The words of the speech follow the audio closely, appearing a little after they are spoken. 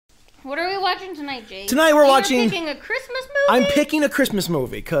What are we watching tonight, Jake? Tonight we're watching... You're picking a Christmas movie? I'm picking a Christmas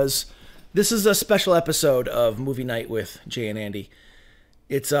movie because this is a special episode of Movie Night with Jay and Andy.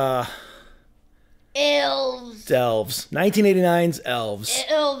 It's, Elves. It's Elves. 1989's Elves.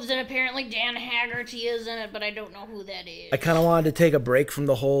 Elves, and apparently Dan Haggerty is in it, but I don't know who that is. I kind of wanted to take a break from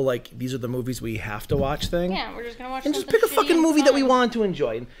the whole, like, these are the movies we have to watch thing. Yeah, we're just going to watch and something just pick a fucking shitty movie and that we fun. want to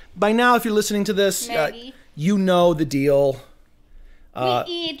enjoy. By now, if you're listening to this, you know the deal. We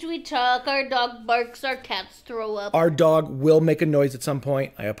eat, we talk, our dog barks, our cats throw up. Our dog will make a noise at some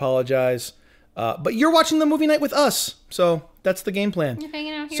point. I apologize. But you're watching the movie night with us, so that's the game plan. You're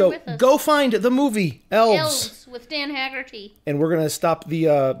hanging out here so with us. Go find the movie, Elves. Elves with Dan Haggerty. And we're going to stop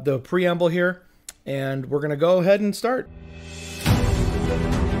the preamble here, and we're going to go ahead and start.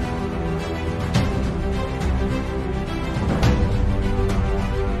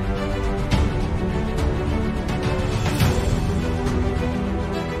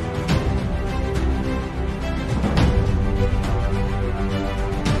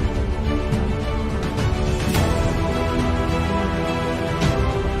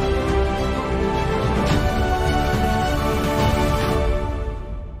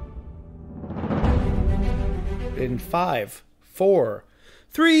 In 5, 4,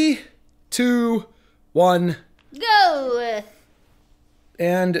 3, 2, 1. Go!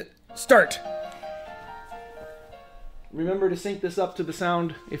 And start. Remember to sync this up to the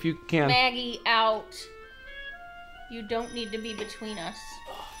sound if you can. Maggie, out. You don't need to be between us.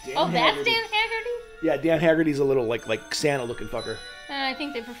 Dan that's Haggerty. Dan Haggerty? Yeah, Dan Haggerty's a little like Santa-looking fucker. I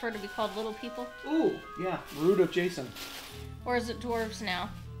think they prefer to be called little people. Ooh, yeah, Rudolph Jason. Or is it dwarves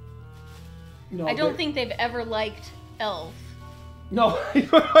now? No, I don't think they've ever liked Elf. No, I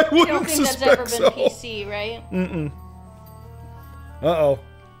wouldn't I don't think that's ever suspect been so. PC, right? Mm-mm. Uh-oh.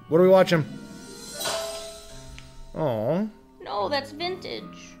 What are we watching? Oh. No, that's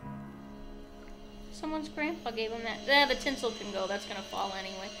vintage. Someone's grandpa gave him that. The tinsel can go. That's gonna fall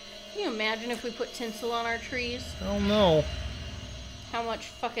anyway. Can you imagine if we put tinsel on our trees? Oh no. How much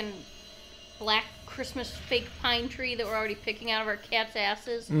fucking black Christmas fake pine tree that we're already picking out of our cats'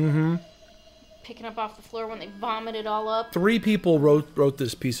 asses? Mm-hmm. Picking up off the floor when they vomit it all up. 3 people wrote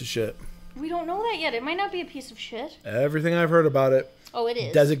this piece of shit. We don't know that yet. It might not be a piece of shit. Everything I've heard about it Oh, it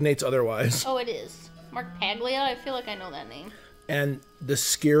is. designates otherwise. Oh, it is. Mark Paglia? I feel like I know that name. And the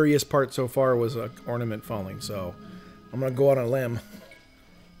scariest part so far was an ornament falling, so I'm going to go out on a limb.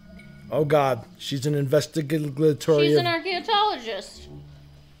 Oh, God. She's an investigatory... She's an archaeologist.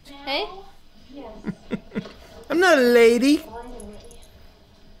 Hey? Yes. I'm not a lady. Finally.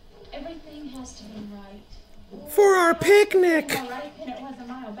 Everything has to be right. For our picnic. All right, and it was a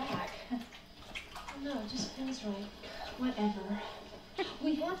mile back. No, it just feels right. Whatever.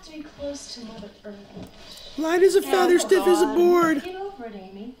 We have to be close to Mother Earth. Light as a feather, stiff as a board. Get over it,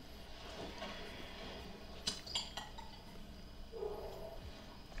 Amy.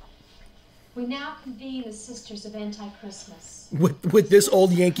 We now convene the Sisters of Anti-Christmas. With this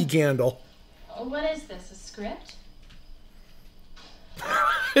old Yankee candle. Oh, what is this, a script?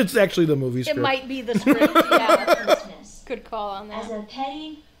 It's actually the movie It script. might be the script, yeah. Christmas. Good call on As that. a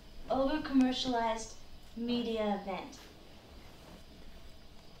petty, over-commercialized media event.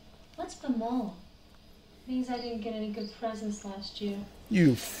 What's bemoan? Means I didn't get any good presents last year.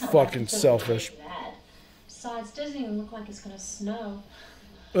 You fucking selfish. Bad. Besides, it doesn't even look like it's gonna snow.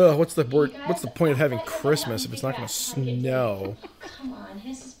 Ugh, what's the point of having Christmas if it's not going to snow? Come on,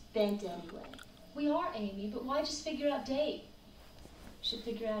 his is bent anyway. We are, Amy, but why just figure out date? We should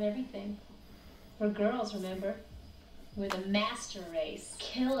figure out everything. We're girls, remember? We're the master race.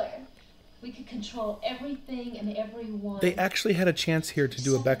 Killer. We could control everything and everyone. They actually had a chance here to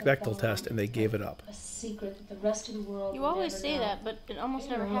do a Bechdel test, and they gave it up. A secret that the rest of the world You will always never say know. that, but it almost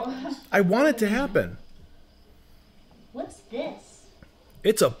never happens. I want it to happen. What's this?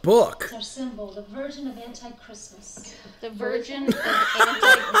 It's a book. It's our symbol, the Virgin of Anti-Christmas. The Virgin of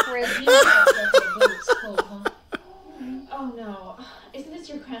Anti-Christmas. Oh no. Isn't this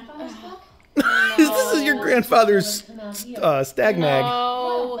your grandfather's book? This is your grandfather's stag mag.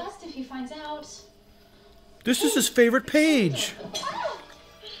 Well, No. best if he finds out. This is his favorite page.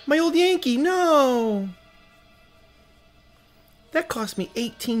 My old Yankee, no. That cost me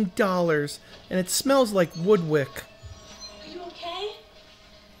 $18, and it smells like Woodwick. Are you okay?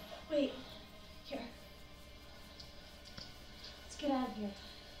 Wait. Here. Let's get out of here.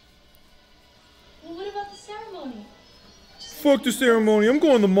 Well, what about the ceremony? Fuck the ceremony, I'm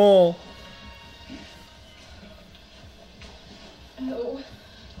going to the mall. No.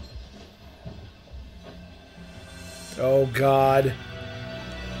 Oh, God.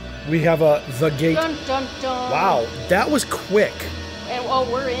 We have the gate. Dun, dun, dun. Wow, that was quick. Oh,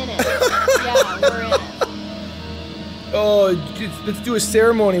 we're in it. Yeah, we're in it. Oh, let's do a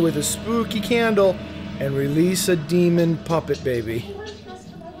ceremony with a spooky candle and release a demon puppet baby. Hey, where's the rest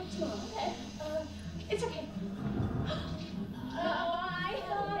of my work tomorrow? Okay. It's okay.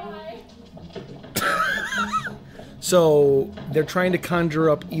 Bye. So they're trying to conjure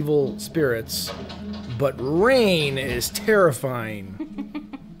up evil spirits, but rain is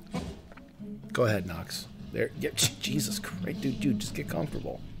terrifying. Go ahead, Knox. There, yeah, Jesus Christ, dude, just get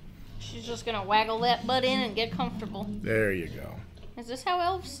comfortable. She's just gonna waggle that butt in and get comfortable. There you go. Is this how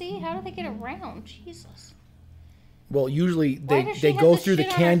elves see? How do they get around? Jesus. Well, usually Why they does she have go the through the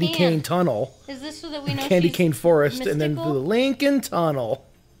shit on her candy hand? cane tunnel, Is this so that we know candy she's cane forest, and then mystical? the Lincoln tunnel.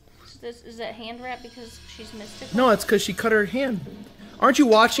 Is that hand wrap because she's mystical? No, it's because she cut her hand. Aren't you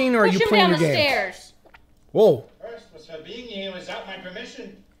watching, or are Push you him playing down your the game? stairs. Whoa. First was for being here without my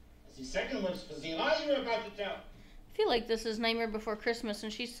permission. The second was for the lie you were about to tell. I feel like this is Nightmare Before Christmas,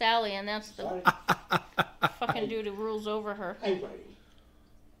 and she's Sally, and that's the fucking dude who rules over her. Hey, buddy.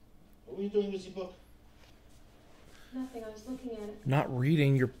 What were you doing with the book? Nothing, I was looking at it. Not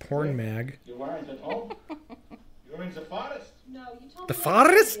reading your porn mag. You weren't at home. You were in the forest. No, you told The me.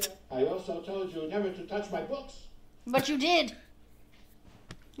 forest? I also told you never to touch my books. But you did.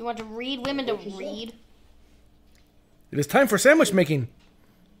 You want to read women to What you said. read? It is time for sandwich making.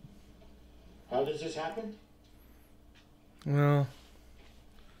 How does this happen? Well,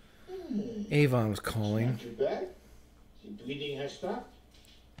 Avon was calling. Not too bad. The bleeding has stopped.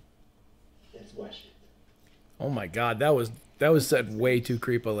 Let's wash it. Oh my God, that was said way too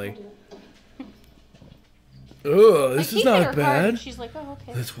creepily. Ugh, this I is keep at her not heart, bad. and she's like, oh,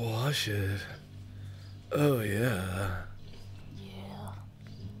 okay. Let's wash it. Oh yeah. Yeah.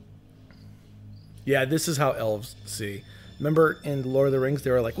 Yeah, this is how elves see. Remember in Lord of the Rings, they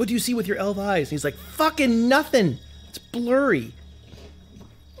were like, "What do you see with your elf eyes?" And he's like, "Fucking nothing. It's blurry."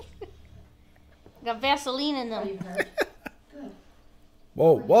 Got Vaseline in Are you them. hurt? Good.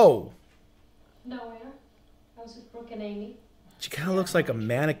 Whoa, whoa. Nowhere. I was with Brooke and Amy. She kind of looks like a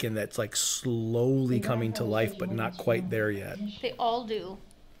mannequin that's like slowly coming to life, but not quite there yet. They all do.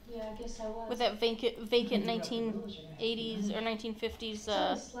 Yeah, I guess I was. With that vacant 1980s or 1950s.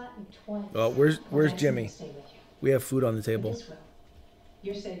 Someone slapped me twice. Oh, where's Jimmy? Stay with you. We have food on the table. This will.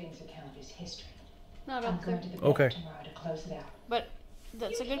 Your savings account is history. Not I'm up there. going to the bank Okay. tomorrow to close it out. But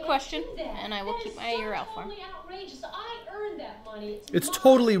that's You a good can't question, do that. and I will That keep is my so ear out for him. totally outrageous. I earned that money. It's mine.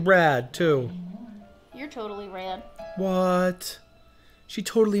 totally rad too. You're totally rad. What? She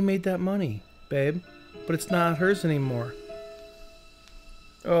totally made that money, babe. But it's not hers anymore.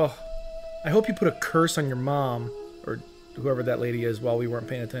 Oh, I hope you put a curse on your mom, or whoever that lady is, while we weren't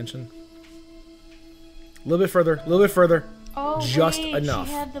paying attention. A little bit further, a little bit further. Oh, Just wait, enough.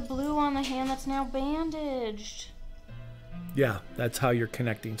 She had the blue on the hand that's now bandaged. Yeah, that's how you're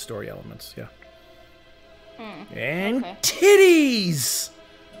connecting story elements, yeah. Hmm. And Okay. titties!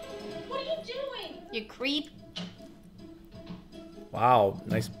 What are you doing? You creep. Wow,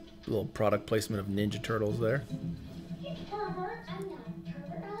 nice little product placement of Ninja Turtles there. You pervert. I'm not a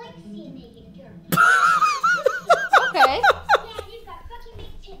pervert. I like seeing naked girls. Okay. Yeah, you've got fucking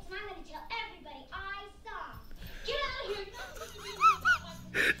big tits, and I'm gonna tell everybody I saw. Get out of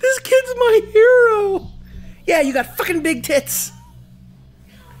here! This kid's my hero! Yeah, you got fucking big tits!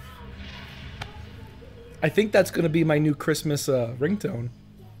 I think that's gonna be my new Christmas ringtone.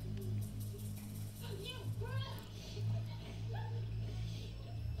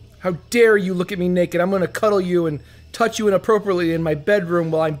 How dare you look at me naked? I'm gonna cuddle you and touch you inappropriately in my bedroom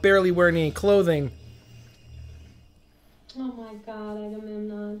while I'm barely wearing any clothing. Oh my God,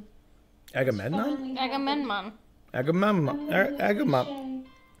 Agamemnon. Agamemnon? Finally happened. Agamemnon. Agamemnon. Agamemnon.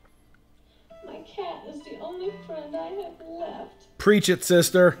 Shay. My cat is the only friend I have left. Preach it,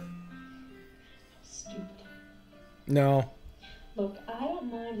 sister. Stupid. No. Look, I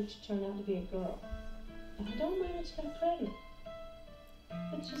don't mind that you turn out to be a girl. And I don't mind that you got pregnant.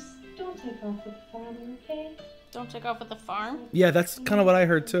 But just don't take off with the farmer, okay? Don't take off at the farm. Yeah, that's kind of what I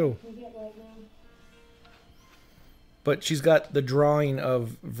heard too. We get right now. But she's got the drawing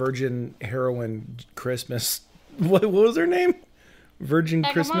of Virgin Heroine Christmas. What was her name? Virgin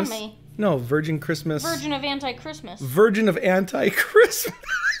Christmas? Agamemnon. No, Virgin Christmas. Virgin of Anti-Christmas. Virgin of Anti-Christmas.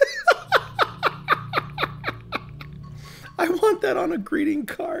 I want that on a greeting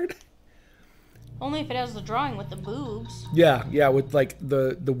card. Only if it has the drawing with the boobs. Yeah, yeah, with like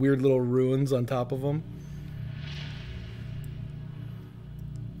the weird little ruins on top of them.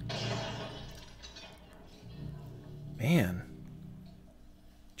 Man,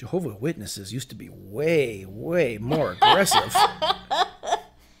 Jehovah's Witnesses used to be way, way more aggressive.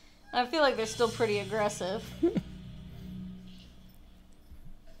 I feel like they're still pretty aggressive.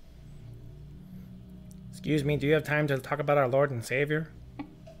 Excuse me, do you have time to talk about our Lord and Savior?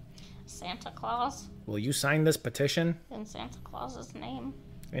 Santa Claus. Will you sign this petition? In Santa Claus's name.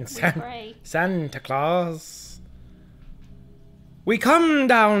 In pray. Santa Claus. We come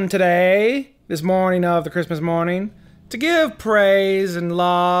down today, this morning of the Christmas morning, to give praise and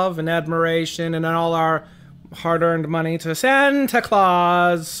love and admiration and all our hard-earned money to Santa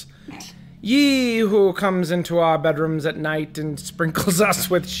Claus. Ye who comes into our bedrooms at night and sprinkles us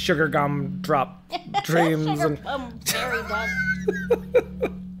with sugar gum drop dreams Sugar and plum fairy dust.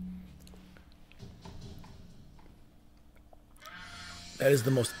 That is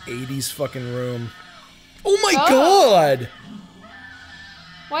the most 80s fucking room. Oh my god!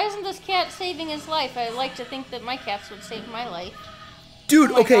 Why isn't this cat saving his life? I like to think that my cats would save my life.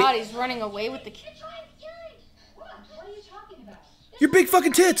 Dude, Oh my okay. god, he's running away with the cat. What? What are you talking about? Your big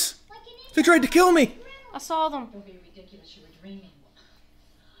fucking tits! They tried to kill me! I saw them. Don't be ridiculous. You were dreaming.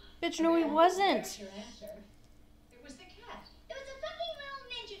 Bitch, no he wasn't. That's your answer. It was the cat. It was a fucking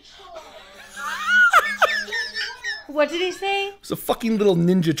little ninja troll. What did he say? It was a fucking little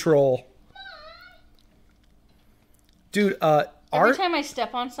ninja troll. Dude, Every time I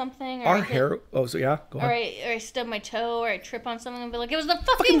step on something, or our I hit- hair. Oh, so yeah, go or ahead. I stub my toe, or I trip on something, and be like, it was the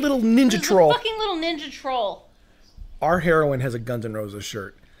fucking, Fucking little ninja it was troll. The fucking little ninja troll. Our heroine has a Guns N' Roses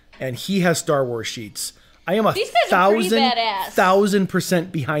shirt, and he has Star Wars sheets. I am These guys are pretty badass.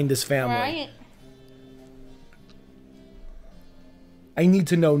 1,000% behind this family. Right? I need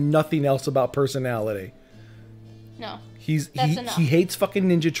to know nothing else about personality. No. That's enough. He hates fucking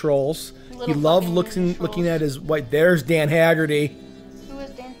ninja trolls. Little He loved fucking ninja looking trolls. at his white. There's Dan Haggerty, Who is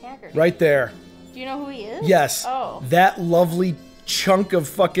Dan Haggerty? right there. Do you know who he is? Yes. Oh. That lovely chunk of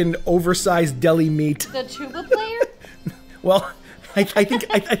fucking oversized deli meat. The tuba player? Well, I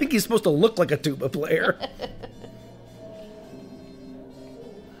think he's supposed to look like a tuba player.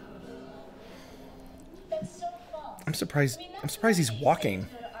 That's so false. I'm surprised. I mean, I'm that's surprised he's why you walking.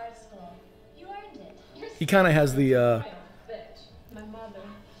 go to art school. You earned it. He kind of has the My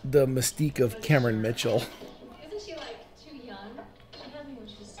mother. mystique of Cameron Mitchell. Isn't she like too young? She had me when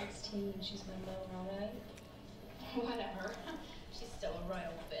she was 16. She's my mom, alright? Whatever. She's still a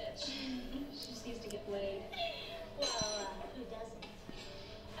royal bitch. She just needs to get laid. Well, who doesn't?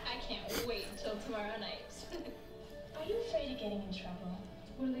 I can't wait until tomorrow night. Are you afraid of getting in trouble?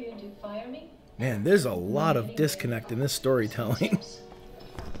 What are they gonna do? Fire me? Man, there's a lot of disconnect in this storytelling.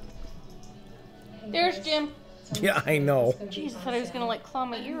 There's Jim. Yeah, I know. Jeez, I thought he was gonna like claw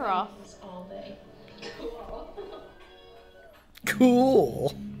my ear off. All day. Cool.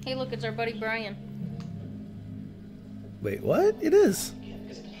 Cool. Hey, look, it's our buddy Brian. Wait, what? It is.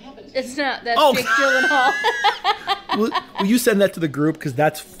 It's not. That's Oh. Jake Gyllenhaal. Will you send that to the group? Because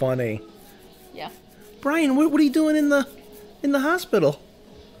that's funny. Yeah. Brian, what are you doing in the hospital?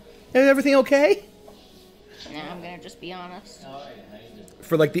 Is everything okay? Nah, I'm gonna just be honest.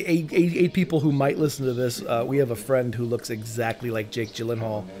 For like the eight people who might listen to this, we have a friend who looks exactly like Jake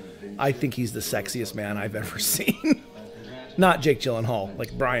Gyllenhaal. I think he's the sexiest man I've ever seen. Not Jake Gyllenhaal,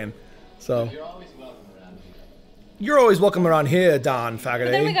 like Brian. So you're always welcome around here, Don Haggerty.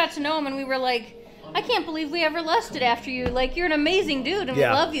 But then we got to know him, and we were like, I can't believe we ever lusted after you. Like, you're an amazing dude, and Yeah,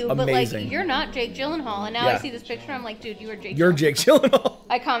 we love you. But amazing. like, you're not Jake Gyllenhaal. And now I Yeah. see this picture, I'm like, dude, you are Jake. You're Gyllenhaal. Jake Gyllenhaal.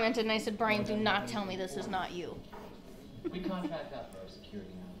 I commented and I said, Brian, do not tell me this is not you. We contract out for our security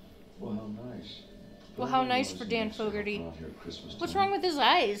now. Well, how nice. Well, how nice for Dan Fogarty. What's wrong with his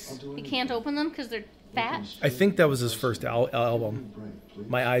eyes? He can't open them because they're fat? I think that was his first album.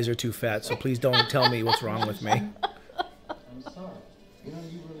 My eyes are too fat, so please don't tell me what's wrong with me. I'm sorry. You know,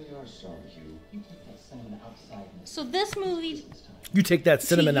 you really are sorry, Hugh. You take that cinnamon outside. So this movie You take that to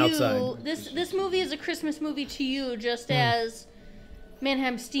cinnamon you, outside. this movie is a Christmas movie to you, just as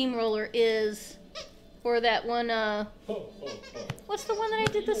Mannheim Steamroller is, or that one. What's the one that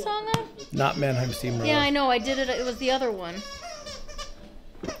I did the song on? Not Mannheim Steamroller. Yeah, I know. I did it. It was the other one.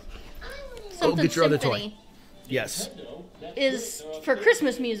 Something get your other toy. Symphony Yes. is for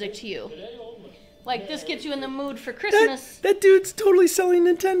Christmas music to you. Like this gets you in the mood for Christmas, That dude's totally selling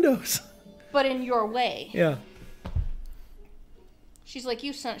Nintendos. but in your way. Yeah. She's like,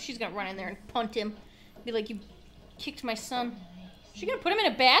 you son. She's gonna run in there and punt him. Be like, you kicked my son. She gonna put him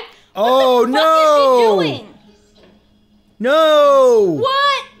in a bag? Oh, What the fuck no! is she doing? No!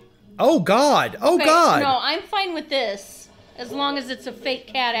 What? Oh God! Oh Okay, God! No, I'm fine with this. As long as it's a fake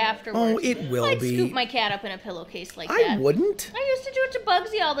cat afterwards. Oh, it will I'd be. scoop my cat up in a pillowcase like I that. wouldn't. I used to do it to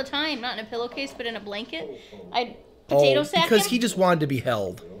Bugsy all the time. Not in a pillowcase, but in a blanket. I'd potato sack because him. he just wanted to be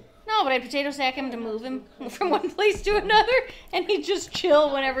held. No, but I'd potato sack him to move him from one place to another. And he'd just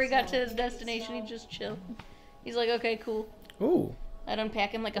chill whenever he got to his destination. He'd just chill. He's like, okay, cool. Ooh. I'd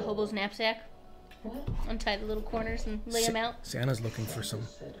unpack him like a hobo's knapsack. Untie the little corners and lay them out. Santa's looking for some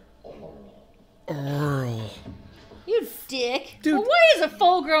Earl. You dick. Dude. Well, why is a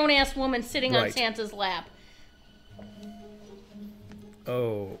full-grown ass woman sitting on Right. Santa's lap?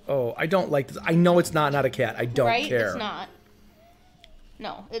 Oh, I don't like this. I know it's not a cat. I don't Right? care. It's not.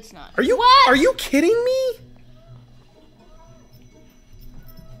 No, it's not. Are you What? Are you kidding me?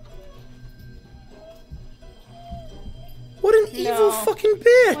 What an evil No. fucking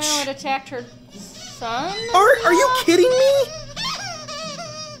bitch. Well, it attacked her son? Are you kidding me?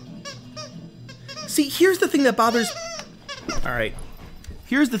 See, here's the thing that bothers. All right.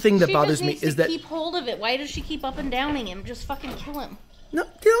 Here's the thing that She bothers just me needs is to that keep hold of it. Why does she keep up and downing him? Just fucking kill him. no.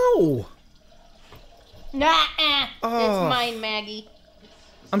 Nah, Oh. It's mine, Maggie.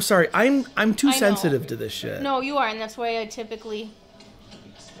 I'm sorry. I'm too I know. sensitive to this shit. No, you are, and that's why I typically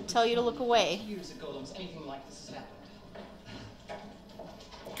tell you to look away. Years ago, anything like this has happened.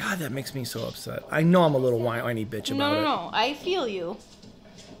 God, that makes me so upset. I know I'm a little whiny bitch about it. No. I feel you.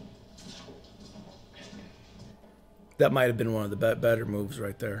 That might have been one of the better moves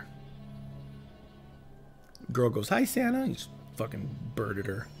right there. Girl goes, "Hi, Santa." He just fucking birded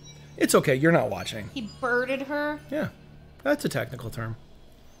her. It's okay. You're not watching. He birded her. Yeah, that's a technical term.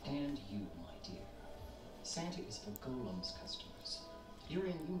 And you, my dear. Santa is for Golem's customers. You're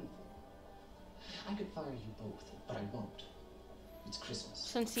in uniform. I could fire you both, but I won't. It's Christmas.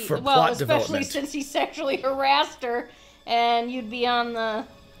 Since he, For well, plot especially development. since he sexually harassed her, and you'd be on the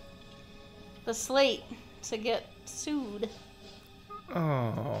slate to get sued.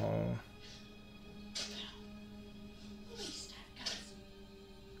 Oh.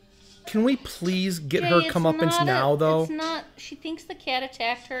 Can we please get her Jay, it's comeuppance not now, though? It's not. She thinks the cat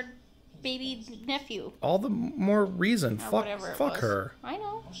attacked her baby nephew. All the more reason. Or Fuck, whatever it fuck was. her. I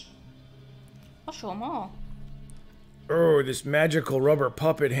know. I'll show them all. Oh, this magical rubber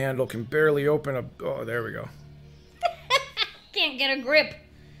puppet handle can barely open a. Oh, there we go. Can't get a grip.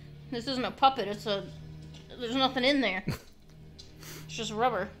 This isn't a puppet. It's a. There's nothing in there. It's just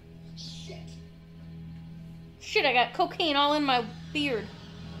rubber. Shit, I got cocaine all in my beard.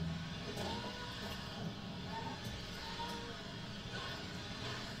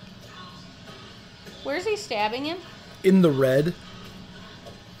 Where's he stabbing him? In the red.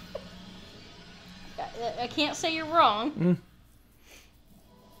 I can't say you're wrong.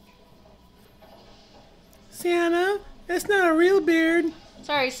 Santa, that's not a real beard.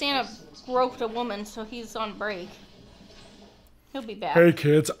 Sorry, Santa groped a woman, so he's on break. He'll be back. Hey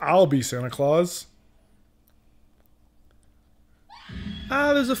kids, I'll be Santa Claus.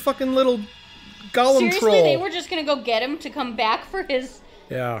 Ah, there's a fucking little golem Seriously, troll. they were just gonna go get him to come back for his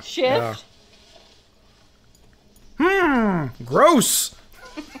Yeah. shift? Yeah. Gross.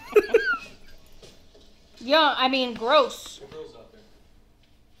 Yeah, I mean, gross.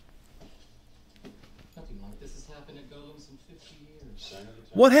 Nothing like this has happened at Golem's in 50 years.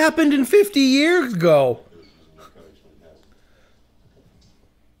 What happened in 50 years ago?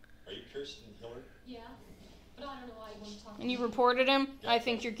 Are you Kirsten Hiller? Yeah, but I don't know why you want to talk to And you reported him? I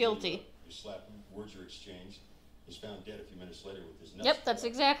think you're guilty. You slap him, words are exchanged. He's found dead a few minutes later with his nuts. Yep, that's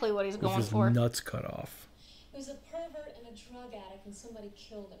exactly what he's With going his for. nuts cut off. He was a pervert and a drug addict, and somebody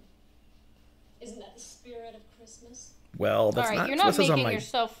killed him. Isn't that the spirit of Christmas? Well, that's Alright, not you're what not says on making my.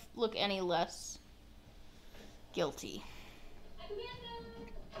 yourself look any less guilty.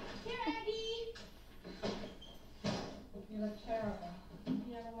 Here, Abby. You look terrible.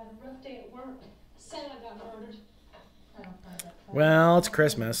 Yeah, I had a rough day at work. Santa got murdered. I don't find that funny. Well, it's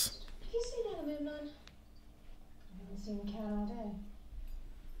Christmas. Have you seen Agamemnon? I haven't seen the cat all day.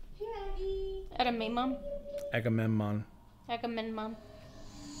 Here, Abby. Agamemnon? Agamemnon. Agamemnon.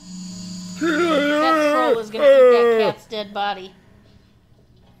 That troll is gonna eat that cat's dead body.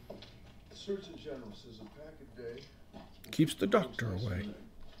 Surgeon General says a pack a day. Keeps the doctor away.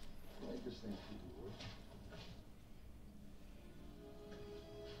 I guess things could be worse.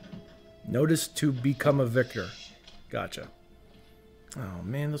 Notice to become a victor. Gotcha. Oh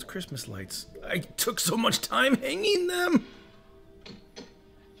man, those Christmas lights. I took so much time hanging them.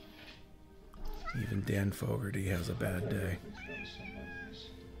 Even Dan Fogarty has a bad day.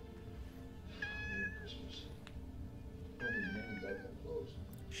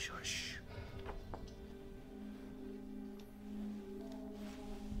 Shush.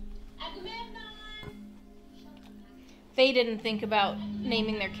 They didn't think about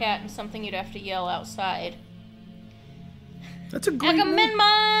naming their cat in something you'd have to yell outside. That's a great name.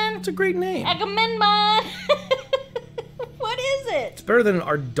 Agamemnon! That's a great name. Agamemnon! What is it? It's better than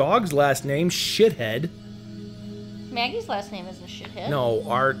our dog's last name, Shithead. Maggie's last name isn't Shithead. No,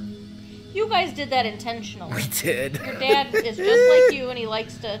 our... You guys did that intentionally. We did. Your dad is just like you, and he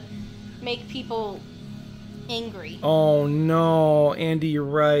likes to make people angry. Oh no, Andy, you're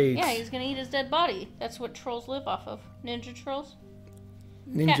right. Yeah, he's gonna eat his dead body. That's what trolls live off of. Ninja trolls?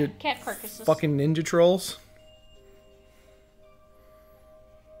 Ninja Cat carcasses. fucking ninja trolls.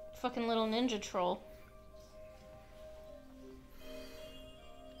 Fucking little ninja troll.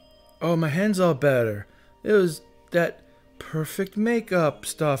 Oh, my hands are better. It was that perfect makeup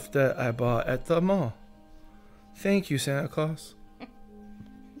stuff that I bought at the mall. Thank you, Santa Claus.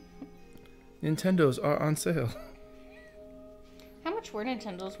 Nintendos are on sale. How much were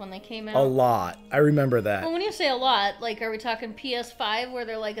Nintendos when they came out? A lot. I remember that. Well, when you say a lot, like, are we talking PS5 where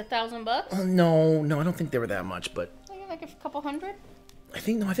they're like $1,000? No, I don't think they were that much, but Like a couple hundred? I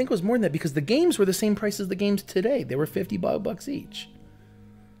think it was more than that because the games were the same price as the games today. They were $50 each.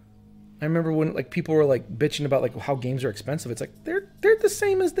 I remember when like people were like bitching about like how games are expensive. It's like they're the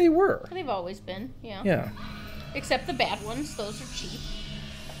same as they were. They've always been, yeah. Yeah. Except the bad ones, those are cheap.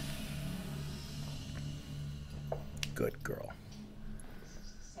 Good girl.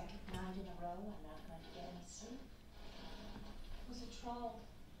 Second night in a row, I'm not going to get any sleep. It was a troll.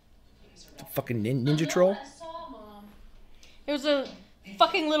 It was a Fucking ninja troll. I saw, Mom. It was a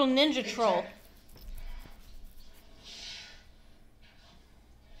fucking little ninja troll.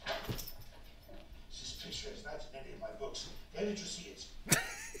 This picture is not in any of my books. Where did you see it?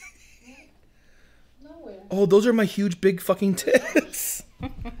 Nowhere. Oh, those are my huge big fucking tits. I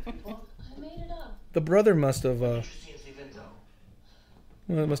made it up. The brother must have Did you see it the window?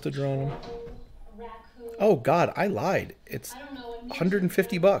 well, must have drawn them. A raccoon. Oh God, I lied. It's I don't know.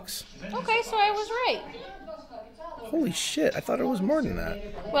 $150. Okay, so I was right. Holy shit! I thought it was more than that.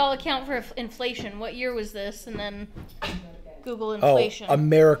 Well, account for inflation. What year was this? And then Google Oh, inflation.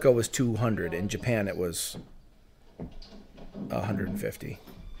 America was 200. In Japan, it was 150.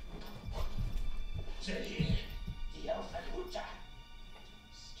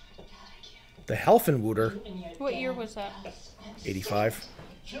 The Helfenwuter, What year was that? 85.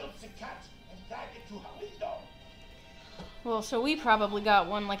 Killed the cat and dragged it to her window. Well, so we probably got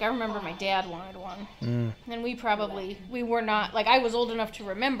one. Like, I remember my dad wanted one. And we were not, like, I was old enough to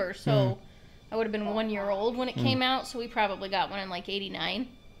remember, so I would have been 1 year old when it came out, so we probably got one in, like, 89.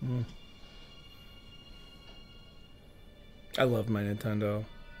 I love my Nintendo.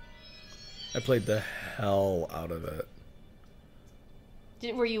 I played the hell out of it.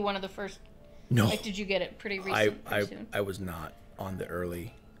 Were you one of the first? No, Like, did you get it pretty recent? Pretty soon? I was not on the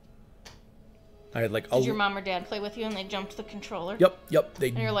early. I had like Did your mom or dad play with you and they jumped the controller? Yep. They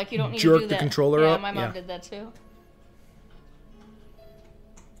And you're like, you don't need to jerked do the that. controller yeah, up. my mom did that too.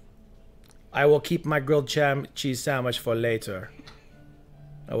 I will keep my grilled cheese sandwich for later.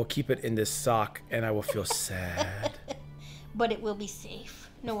 I will keep it in this sock, and I will feel sad. But it will be safe.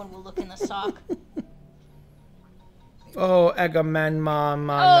 No one will look in the sock. Oh, Agamemnon.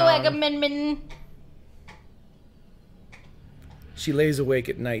 Agamemnon. She lays awake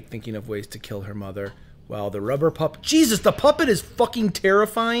at night thinking of ways to kill her mother, while the rubber puppet... Jesus, the puppet is fucking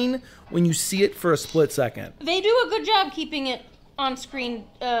terrifying when you see it for a split second. They do a good job keeping it on screen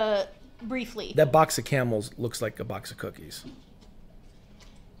briefly. That box of Camels looks like a box of cookies.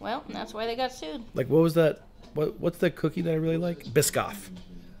 Well, and that's why they got sued. Like, what was that? What's that cookie that I really like? Biscoff. I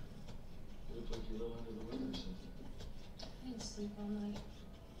didn't sleep all night.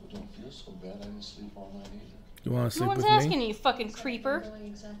 I don't feel so bad. I didn't sleep all night either. You want to No sleep one's with asking me? you, fucking creeper. Really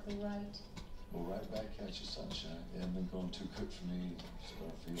exactly right. Well, right back at you, sunshine. You haven't been going too quick for me. So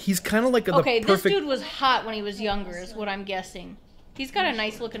I feel He's kind of like the Okay, perfect... this dude was hot when he was younger, is what I'm guessing. He's got a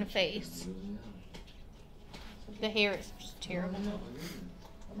nice looking face. The hair is just terrible.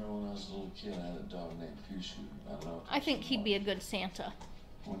 I remember when I was a little kid, I had a dog named Pushu. I don't know. I think he'd be a good Santa.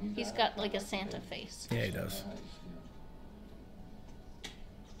 When he He's died, got like a Santa face. Yeah, he does. how you feel.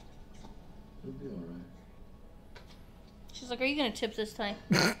 It'll be all right. She's like, are you gonna tip this time?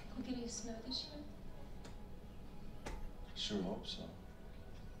 We'll get any snow this year? Sure hope so.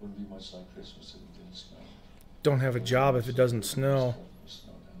 Wouldn't be much like Christmas if it didn't snow. Don't have a job if it doesn't snow.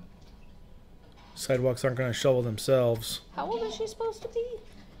 Snow down. Sidewalks aren't going to shovel themselves. How old is she supposed to be?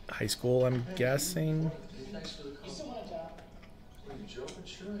 High school, I'm guessing. Hey, thanks for the call. Are you joking?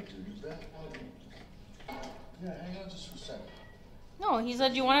 Sure I do. You bet. Yeah, hang on just for a second. No, he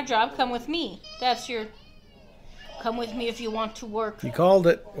said, you want a job? Come with me. That's your... Come with me if you want to work. You called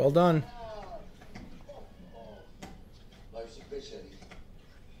it. Well done. Life's a bitch, Eddie.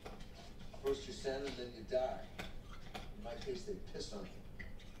 First you're Santa, then you die. In my case, they piss on you.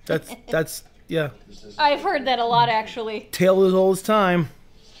 That's, yeah. This isn't- I've heard that a lot, actually. Tale as old as time.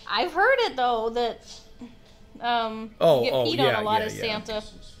 I've heard it, though, that... you get peed on a lot as Santa.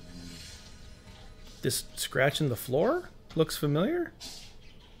 This scratch in the floor looks familiar.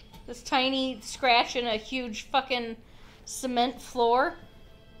 This tiny scratch in a huge fucking cement floor.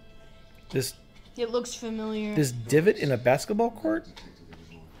 This It looks familiar. this divot in a basketball court?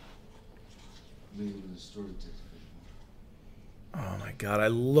 Oh my god, I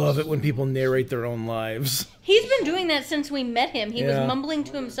love it when people narrate their own lives. He's been doing that since we met him. He Yeah. was mumbling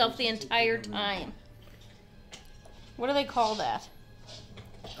to himself the entire time. What do they call that?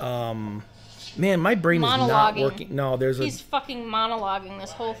 Man, my brain is not Monologuing. working. No, there's a He's fucking monologuing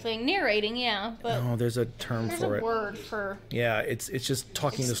this whole thing. Narrating, yeah, but no, there's a term there's for a it. word for Yeah, it's just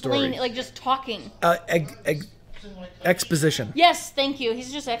talking the explain, story. like just talking. Exposition. Yes, thank you.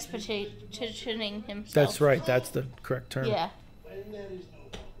 He's just expositioning himself. That's right. That's the correct term. Yeah.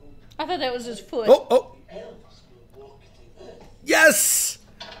 I thought that was his foot. Oh. Yes!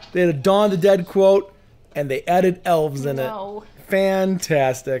 They had a Dawn of the Dead quote, and they added elves in No. it.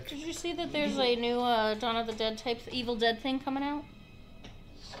 Fantastic. Did you see that there's a new Dawn of the Dead type Evil Dead thing coming out?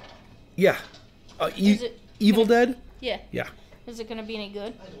 Yeah. Is it Evil Dead? Yeah. Yeah. Is it going to be any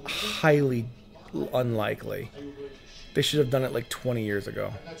good? Highly unlikely. They should have done it like 20 years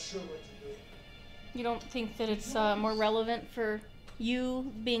ago. You don't think that it's more relevant for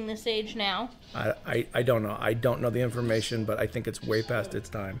you being this age now? I don't know. I don't know the information, but I think it's way past its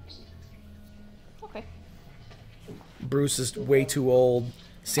time. Okay. Bruce is way too old.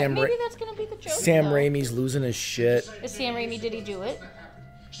 Maybe that's going to be the joke. Sam though. Raimi's losing his shit. Is Sam Raimi, did he do it?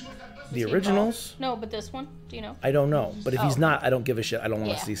 The originals? No, but this one? Do you know? I don't know. But if he's Oh. not, I don't give a shit. I don't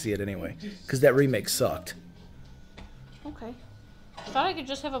want Yeah. to see it anyway. Because that remake sucked. Okay. I thought I could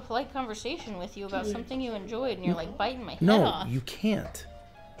just have a polite conversation with you about something you enjoyed, and you're like biting my head No, off. you can't.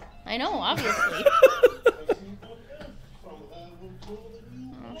 I know, obviously.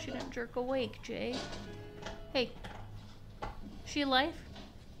 Oh, she didn't jerk awake, Jay. Hey. She alive?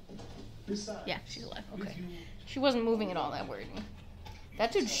 Yeah, she's alive. Okay. She wasn't moving at all. That worried me.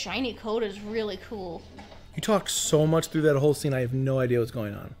 That dude's shiny coat is really cool. You talk so much through that whole scene, I have no idea what's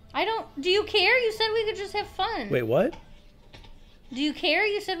going on. I don't... Do you care? You said we could just have fun. Wait, what? Do you care?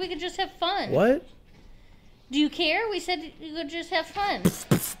 You said we could just have fun. What? Do you care? We said we could just have fun.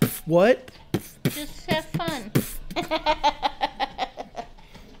 What? Just have fun.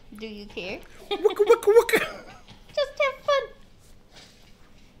 Do you care? Wicka, wicka, wicka. Just have fun.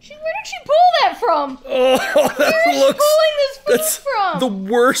 Where did she pull that from? Oh, that Where is looks... she pulling this food That's from? the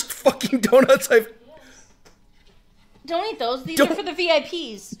worst fucking donuts I've... Don't eat those. These Don't- are for the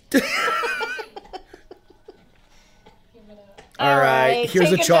VIPs. All right,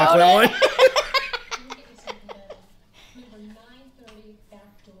 here's a take chocolate donut. one. Number 930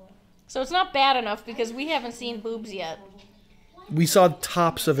 back door. So it's not bad enough because we haven't seen boobs yet. We saw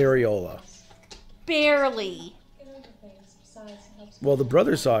tops of areola. Barely. Get over things. Besides, it helps. Well, the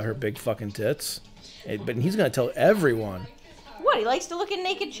brother saw her big fucking tits. But he's going to tell everyone. What? He likes to look at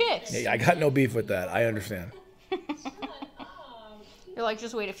naked chicks. Hey, I got no beef with that. I understand. You're like,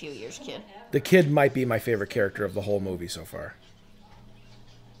 just wait a few years, kid. The kid might be my favorite character of the whole movie so far.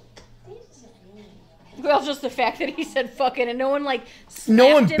 Well, just the fact that he said fucking and no one like No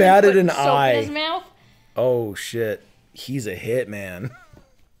one slapped him and batted put an soap eye. in his mouth. Oh, shit. He's a hit, man.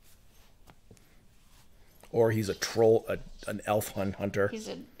 Or he's a troll, an elf hunter. He's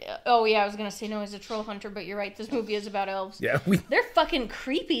a... Oh, yeah, I was going to say, no, he's a troll hunter, but you're right. This movie is about elves. Yeah, They're fucking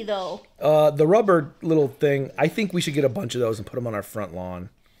creepy, though. the rubber little thing, I think we should get a bunch of those and put them on our front lawn.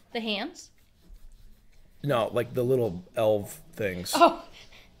 The hands? No, like the little elf things. Oh.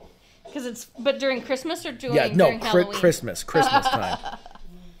 Because it's... But during Christmas or during Christmas Halloween? Christmas time.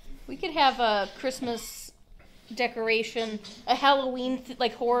 We could have a Christmas decoration, a Halloween,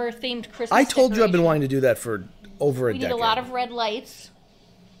 like horror-themed Christmas I told you I've been decoration. wanting to do that for over a We decade. need a lot of red lights.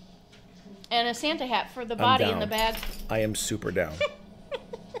 And a Santa hat for the body in the down. bag. I am super down.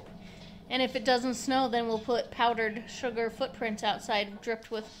 And if it doesn't snow, then we'll put powdered sugar footprints outside dripped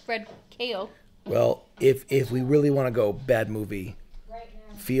with red KO. Well, if we really want to go bad movie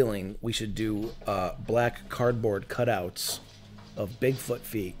feeling, we should do black cardboard cutouts of Bigfoot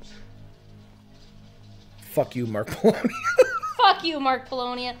feet. Fuck you, Mark Poloni. Fuck you, Mark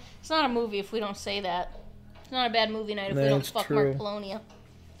Polonia. It's not a movie if we don't say that. It's not a bad movie night if we don't That's fuck true. Mark Polonia.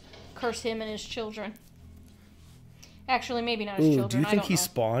 Curse him and his children. Actually, maybe not his Ooh, children. do you I think don't he know.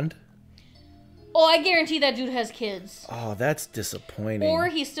 spawned? Oh, I guarantee that dude has kids. Oh, that's disappointing. Or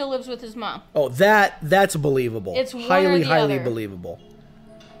he still lives with his mom. Oh, that's believable. It's one or highly, the highly other. believable.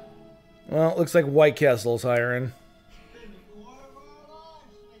 Well, it looks like White Castle's hiring.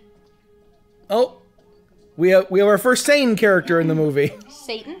 Oh, we have our first sane character in the movie.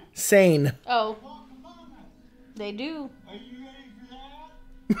 Satan? Sane. Oh. They do.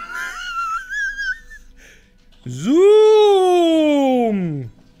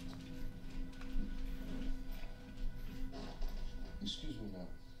 Zoom.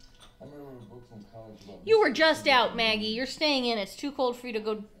 You were just out, Maggie. You're staying in. It's too cold for you to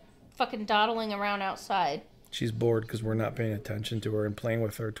go fucking dawdling around outside. She's bored because we're not paying attention to her and playing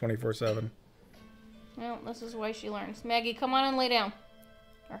with her 24/7. Well, this is why she learns. Maggie, come on and lay down.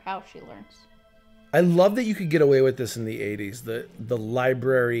 Or how she learns. I love that you could get away with this in the 80s, the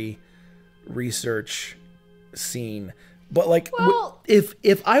library research scene. But like, Well, if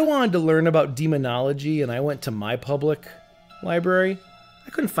I wanted to learn about demonology and I went to my public library, I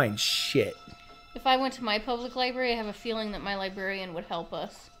couldn't find shit. if I went to my public library, I have a feeling that my librarian would help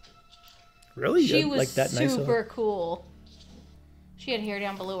us. Really? She You was like that nice super cool. She had hair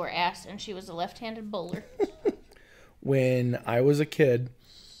down below her ass, and she was a left-handed bowler. When I was a kid,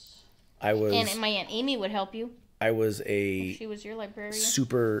 I was And my Aunt Amy would help you. I was a She was your librarian.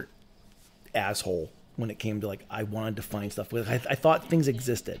 super asshole when it came to like I wanted to find stuff. I thought things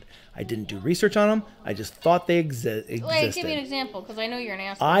existed. I didn't do research on them. I just thought they existed. Wait, give me an example, because I know you're an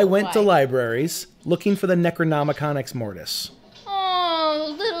asshole. I went to Why? libraries looking for the Necronomicon Ex Mortis.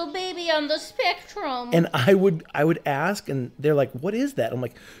 Oh, little baby on the spectrum. And I would ask, and they're like, "What is that?" I'm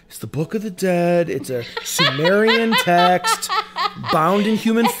like, "It's the Book of the Dead. It's a Sumerian text, bound in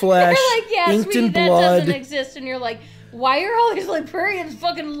human flesh, They're like, yeah, inked sweetie, in that blood." doesn't exist. And you're like, why are all these librarians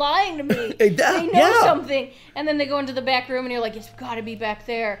fucking lying to me? Hey, They know yeah. something. And then they go into the back room, and you're like, it's got to be back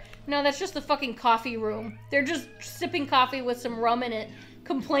there. No, that's just the fucking coffee room. They're just sipping coffee with some rum in it,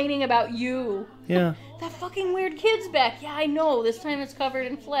 complaining about you. Yeah. That fucking weird kid's back. Yeah, I know. This time it's covered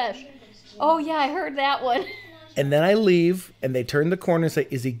in flesh. Oh, yeah, I heard that one. And then I leave, and they turn the corner and say,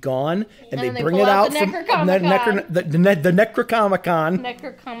 "Is he gone?" And then they they bring pull it out out the from Necrocomicon. the Necrocomicon.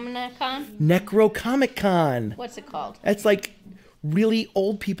 Necrocomicon? Necrocomicon. What's it called? That's like really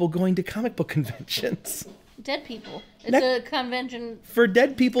old people going to comic book conventions Dead people. It's a convention. for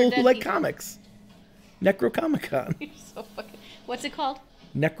dead people For who dead like people. comics. Necrocomicon. You're so fucking... What's it called?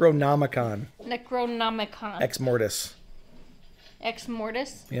 Necronomicon. Necronomicon. Ex Mortis. Ex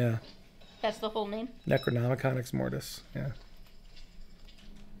Mortis? Yeah. That's the whole name? Necronomicon Ex Mortis. Yeah.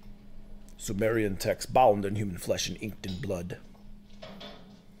 Sumerian text bound in human flesh and inked in blood.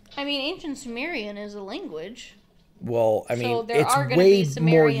 I mean, ancient Sumerian is a language. Well, I So mean, there it's are gonna way be more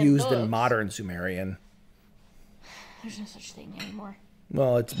Sumerian used than books. modern Sumerian. There's no such thing anymore.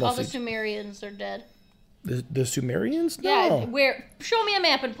 Well, it's All the mostly Sumerians are dead. the Sumerians. No, Yeah, where? Show me a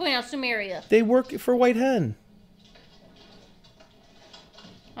map and point out Sumeria. they work for White Hen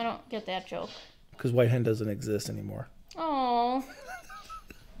I don't get that joke. because White Hen doesn't exist anymore. Oh,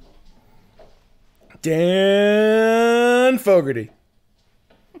 Dan Fogarty.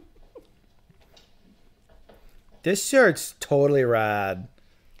 This shirt's totally rad.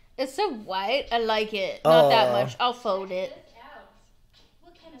 it's so white. I like it. Not that Aw. much. I'll fold it.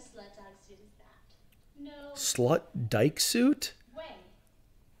 What kind of slut dog suit is that? No Slut dyke suit? way.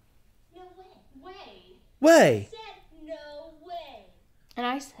 No way. Way. Way. Said no way. And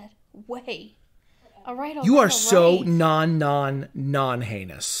I said, way. All right. You are all so right.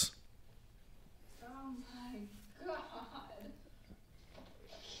 non-heinous. Oh my god.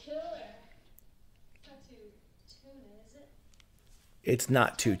 Killer. Not too tuna, is it? It's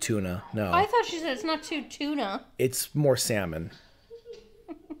not too tuna, no. I thought she said it's not too tuna. It's more salmon.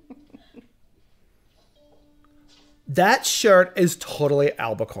 That shirt is totally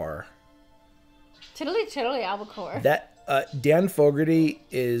albacore. Tiddly albacore. That Dan Fogarty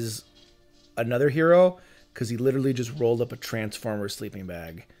is another hero because he literally just rolled up a Transformer sleeping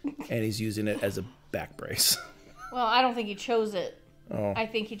bag and he's using it as a back brace. Well, I don't think he chose it. Oh. I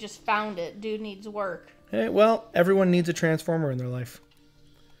think he just found it. Dude needs work. Hey, well, everyone needs a Transformer in their life.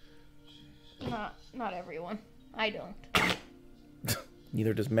 Not everyone. I don't.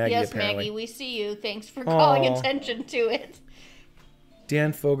 Neither does Maggie, Yes, apparently. Maggie, we see you. Thanks for calling Aw. attention to it.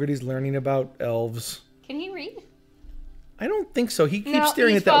 Dan Fogarty's learning about elves. Can he read? I don't think so. He keeps No,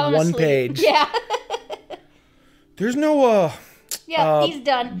 staring he's at that falling one asleep. page. Yeah. There's no, Yeah, he's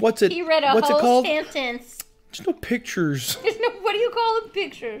done. what's it- He read a what's it whole called? sentence. there's no pictures. There's no, what do you call them?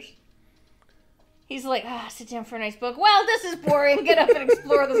 Pictures. He's like, sit down for a nice book. Well, this is boring. Get up and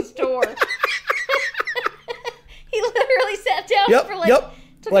explore the store. He literally sat down Yep, for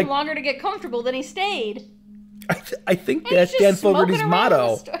took like- him longer to get comfortable than he stayed. I think And that's he's Dan just smoking Fogarty's around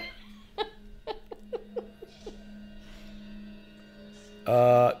motto. the store.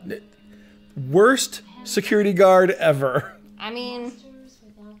 Worst security guard ever. I mean, Masters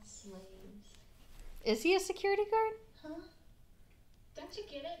without slaves. is he a security guard? Don't you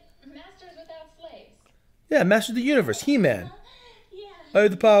get it? Masters without slaves. Yeah, Master of the Universe, He-Man. Yeah. I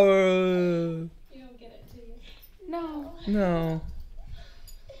have the power. You don't get it, do you? No. No.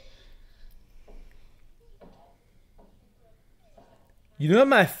 You know what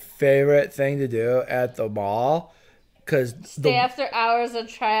my favorite thing to do at the mall? Because Stay after hours and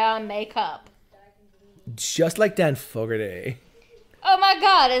try on makeup. just like Dan Fogarty. Oh my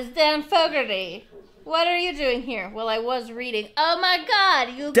God, it's Dan Fogarty. What are you doing here? Well, I was reading. Oh my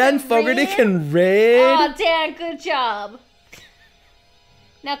God, you Dan can Fogarty read? can read. Oh, Dan, good job.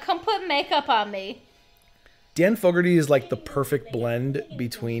 Now come put makeup on me. Dan Fogarty is like the perfect blend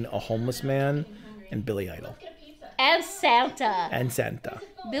between a homeless man and Billy Idol. And Santa. And Santa.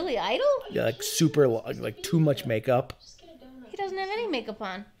 Billy Idol? Yeah, like super, like too much makeup. He doesn't have any makeup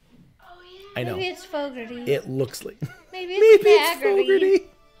on. I know. Maybe it's Fogarty. It looks like. Maybe it's Haggerty.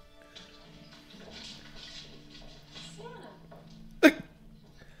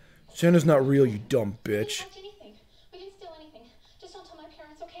 Santa's not real, you dumb bitch. Anything. We can steal anything. Just don't tell my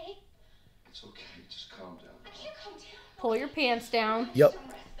parents, okay? It's okay. Just calm down. I can't calm down. Pull your pants down. Yep.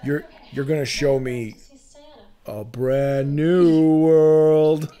 You're gonna show me a brand new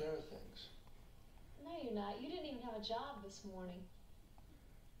world. No, you're not. You didn't even have a job this morning.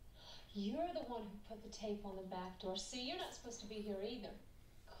 You're the one who put the tape on the back door. See, you're not supposed to be here either.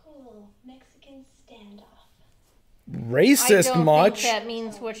 Cool. Mexican standoff. Racist I don't much. think that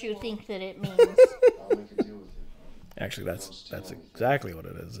means what you think that it means. I'll make a deal with you. Actually, that's exactly what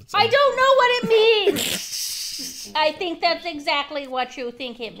it is. It's I don't know what it means. I think that's exactly what you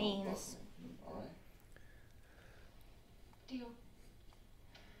think it means. All right? Deal.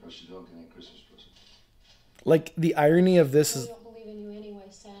 Or else you don't get any Christmas present. like the irony of this We is. don't believe in you anyway,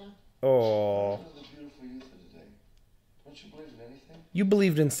 Santa. Oh, Look at the beautiful youth of today. Don't you believe in anything? you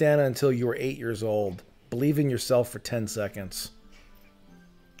believed in Santa until you were 8 years old. Believe in yourself for 10 seconds.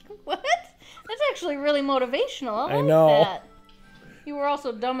 What? That's actually really motivational. I like know. that. You were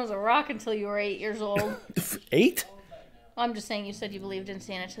also dumb as a rock until you were 8 years old. 8? I'm just saying you said you believed in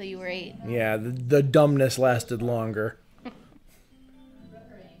Santa until you were 8. Yeah, the dumbness lasted longer.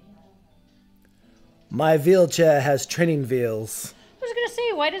 My wheelchair has training wheels. I was gonna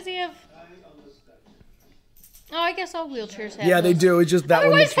say, why does he have? Oh, I guess all wheelchairs have. Yeah, they those. do. It's just that one.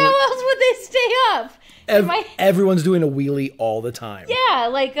 Otherwise, That's how else would they stay up? everyone's doing a wheelie all the time. Yeah,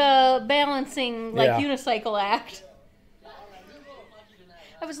 like a balancing, like Yeah. unicycle act.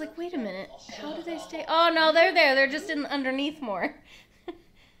 I was like, wait a minute, how do they stay? Oh no, they're there. They're just in underneath more.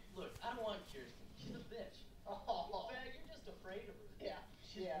 Look, I don't want Kirsten. She's a bitch. Oh, you're just afraid of her. Yeah,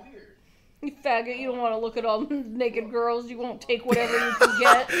 she's weird. You faggot, you don't want to look at all the naked girls. You won't take whatever you can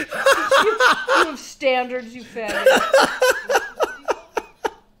get. You have standards, you faggot.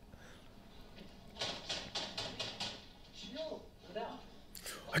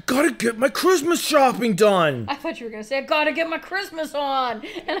 I gotta get my Christmas shopping done. I thought you were going to say, I got to get my Christmas on.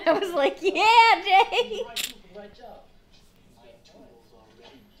 And I was like, yeah, Jay.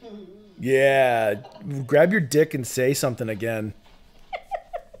 Yeah, grab your dick and say something again.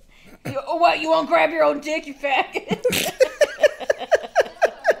 Oh, what? You won't grab your own dick, you faggot?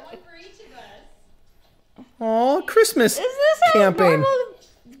 Aw, Christmas Is this how camping. normal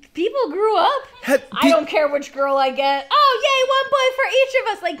people grew up? I don't care which girl I get. Oh, yay, one boy for each of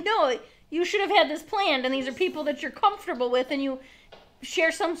us. Like, no, you should have had this planned, and these are people that you're comfortable with, and you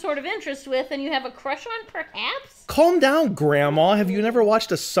share some sort of interest with, and you have a crush on, perhaps? Calm down, Grandma. Have you never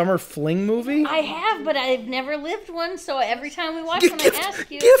watched a summer fling movie? I have, but I've never lived one, so every time we watch them, I ask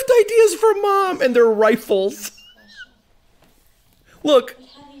you. Gift ideas for Mom, and they're rifles. Look.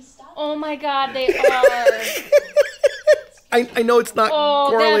 Oh my God, they are. I know it's not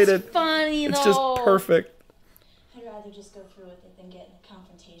correlated. That's funny, it's though. just perfect. I'd rather just go through with it than get in a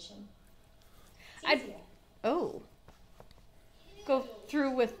confrontation. Go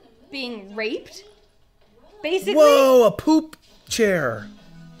through with being raped? Basically? Whoa, a poop chair.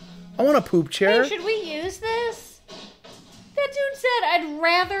 I want a poop chair. Hey, should we use this? That dude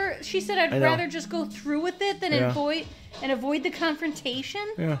said she said I'd rather just go through with it than avoid the confrontation.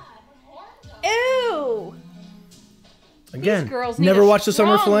 Yeah. Ew. Again, These girls need never a watched the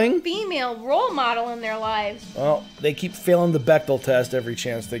summer strong fling? female role model in their lives. Well, they keep failing the Bechdel test every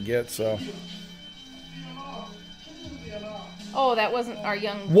chance they get, so. Oh, that wasn't our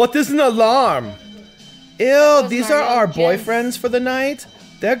young... What is an alarm? Ew, these are our gents. boyfriends for the night?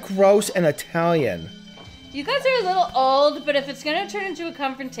 They're gross and Italian. You guys are a little old, but if it's going to turn into a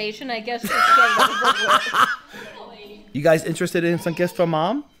confrontation, I guess just get You guys interested in some gifts from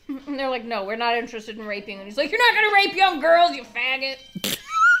Mom? And they're like, no, we're not interested in raping. And he's like, you're not going to rape young girls, you faggot.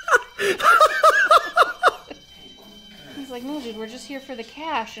 He's like, no, dude, we're just here for the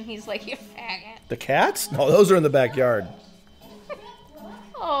cash. And he's like, you faggot. The cats? No, those are in the backyard.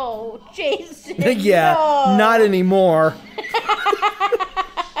 Oh, Jason. Yeah, no. not anymore.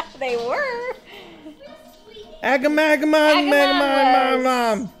 They were. Agamemnon.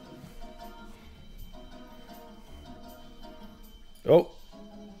 Oh,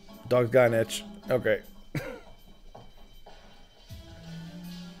 dog's got an itch. Okay.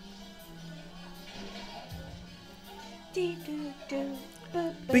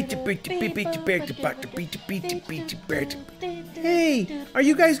 Hey, are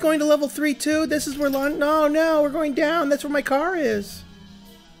you guys going to level 3 too? This is where No, we're going down. That's where my car is.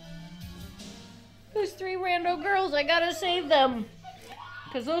 Those 3 rando girls, I gotta save them.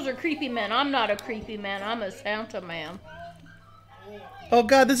 Because those are creepy men. I'm not a creepy man. I'm a Santa man. Oh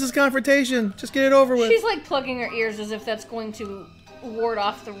God, this is confrontation. Just get it over with. She's like plugging her ears as if that's going to ward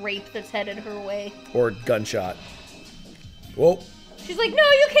off the rape that's headed her way. Or gunshot. Whoa. She's like, no,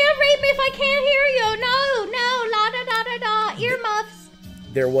 you can't rape me if I can't hear you. No, la da da da da. Earmuffs.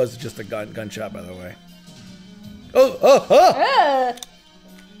 There was just a gunshot, by the way. Oh.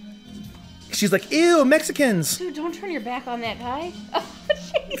 She's like, ew, Mexicans. Dude, don't turn your back on that guy. Oh,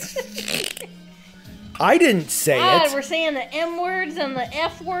 jeez. I didn't say it. We're saying the M words and the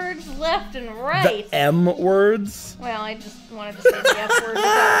F words left and right. The M words? Well, I just wanted to say the F word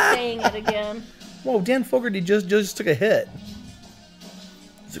without saying it again. Whoa, Dan Fogarty just took a hit.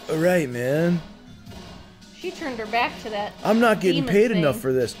 He's like, all right, man. She turned her back to that. I'm not getting paid thing. enough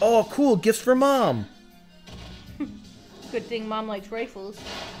for this. Oh, cool, gifts for Mom. Good thing Mom likes rifles.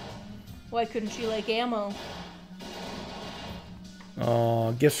 Why couldn't she like ammo?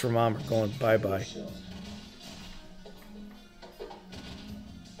 Oh, gifts for Mom are going bye-bye.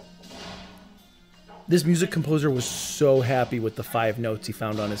 This music composer was so happy with the 5 notes he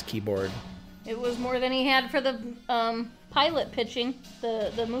found on his keyboard. It was more than he had for the pilot pitching,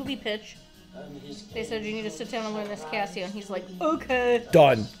 the movie pitch. They said you need to sit down and learn this Casio, and he's like, okay.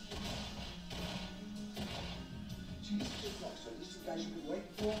 Done.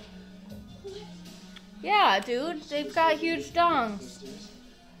 Yeah, dude, they've got huge dongs.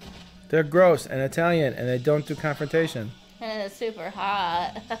 They're gross and Italian, and they don't do confrontation. And it's super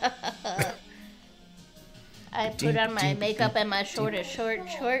hot. I put on my makeup and my short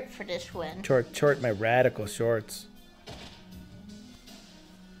for this one. Short, my radical shorts.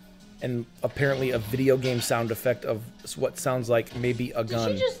 And apparently a video game sound effect of what sounds like maybe a gun.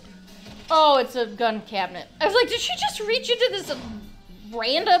 Did she just... Oh, it's a gun cabinet. I was like, did she just reach into this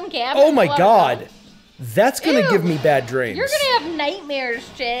random cabinet? Oh my God. That's gonna give me bad dreams. You're gonna have nightmares,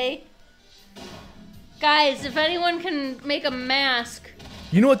 Jay. Guys, if anyone can make a mask...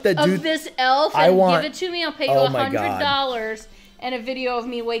 You know what that dude... of this elf and give it to me, I'll pay you $100 and a video of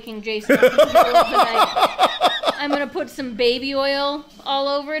me waking Jason up in the middle of the night. I'm going to put some baby oil all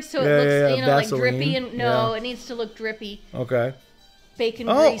over it so it looks, you know, Vaseline. like drippy. And no, it needs to look drippy. Okay. Bacon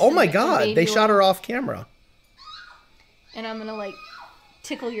grease. Oh my God. They shot her off camera. And I'm going to, like,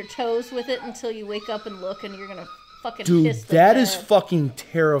 tickle your toes with it until you wake up and look and you're going to fucking Dude, piss the that bed. is fucking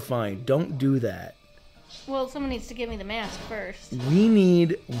terrifying. Don't do that. Well, someone needs to give me the mask first. We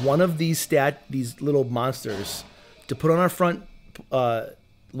need one of these little monsters to put on our front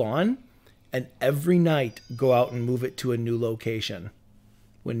lawn, and every night go out and move it to a new location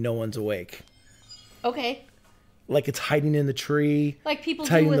when no one's awake. Okay. Like it's hiding in the tree. Like people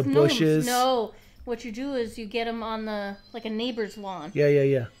do hiding with in the bushes. gnomes. No, what you do is you get them on the like a neighbor's lawn.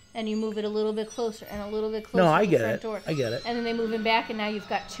 Yeah. And you move it a little bit closer and a little bit closer. No, I to the get front it. door. I get it. And then they move him back, and now you've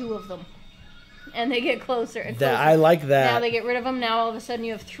got 2 of them. And they get closer and closer. I like that. Now they get rid of them. Now all of a sudden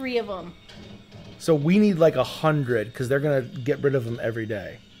you have 3 of them. So we need like 100 because they're gonna get rid of them every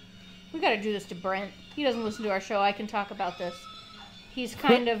day. We got to do this to Brent. He doesn't listen to our show. I can talk about this. He's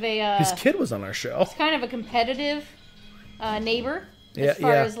kind of a. His kid was on our show. He's kind of a competitive neighbor as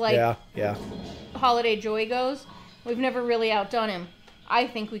far as like holiday joy goes. We've never really outdone him. I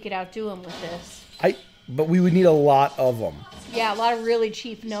think we could outdo him with this. But we would need a lot of them. Yeah, a lot of really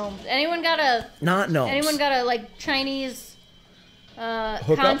cheap gnomes. Anyone got a... Not gnomes. Anyone got a, like, Chinese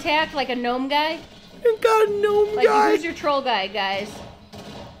contact? Like a gnome guy? You got a gnome guy? Like, who's your troll guy, guys?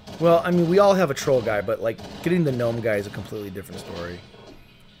 Well, I mean, we all have a troll guy, but, like, getting the gnome guy is a completely different story.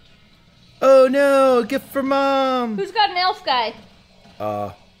 Oh, no! Gift for Mom! Who's got an elf guy?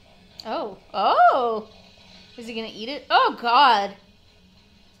 Oh. Oh! Is he gonna eat it? Oh, God!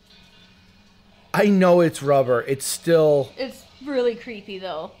 I know it's rubber. It's still... It's really creepy,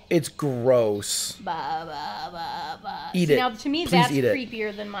 though. It's gross. Ba, ba, ba, ba. Eat it. Now, to me, Please that's eat it.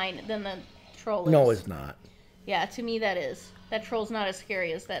 creepier than the troll is. No, it's not. Yeah, to me, that is. That troll's not as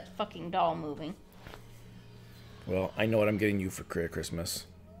scary as that fucking doll moving. Well, I know what I'm getting you for Christmas.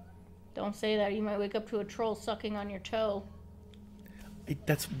 Don't say that. You might wake up to a troll sucking on your toe.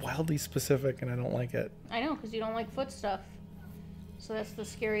 That's wildly specific, and I don't like it. I know, because you don't like foot stuff. So that's the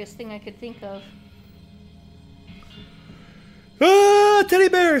scariest thing I could think of. teddy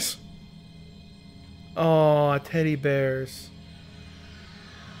bears! Oh, teddy bears.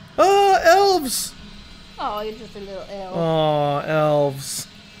 Oh, elves! Oh, you're just a little elf. Oh, elves.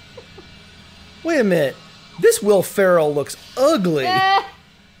 Wait a minute. This Will Ferrell looks ugly. And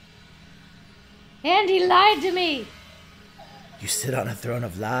he lied to me. You sit on a throne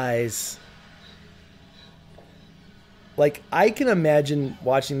of lies. Like, I can imagine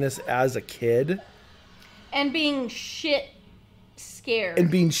watching this as a kid. And being shit scared. And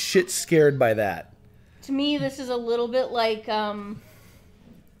being shit scared by that. To me, this is a little bit like, Oh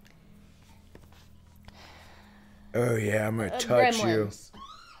yeah, I'm gonna touch you. Gremlins.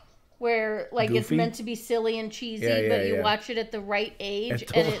 Where, like, Goofy? it's meant to be silly and cheesy, Yeah, but you yeah. watch it at the right age,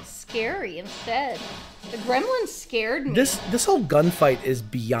 And and it's scary instead. The Gremlins scared me. This whole gunfight is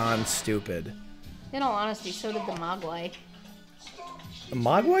beyond stupid. In all honesty, so did the Mogwai. The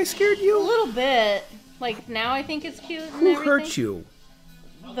Mogwai scared A you? little bit. Like, now I think it's cute and Who everything. hurt you?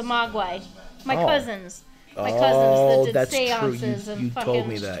 The Mogwai. My Oh. cousins. My Oh, cousins that did that's true. seances and You fucking told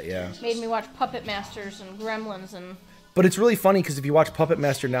me that, yeah. made me watch Puppet Masters and Gremlins and... But it's really funny because if you watch Puppet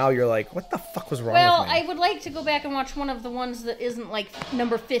Master now, you're like, what the fuck was wrong Well, with me? I would like to go back and watch one of the ones that isn't, like,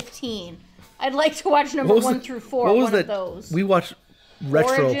 number 15. I'd like to watch number 1 through 4, one of those. We watched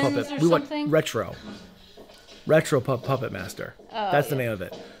retro Origins puppet. or We watched something? retro Puppet Master. Oh, That's the name of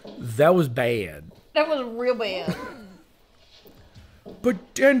it. That was bad. That was real bad.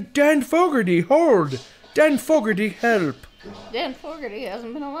 But Dan Fogarty, hold! Dan Fogarty, help! Dan Fogarty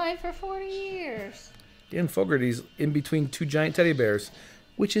hasn't been alive for 40 years. Dan Fogarty's in between two giant teddy bears,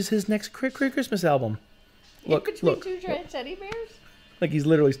 which is his next Christmas album. Look, In between look. two giant teddy bears? Like he's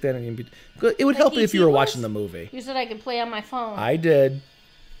literally standing in between. It would Like help it if E.T. you were was? watching the movie. You said I could play on my phone. I did.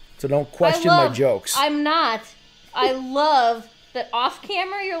 So don't question my jokes. I'm not. I love that off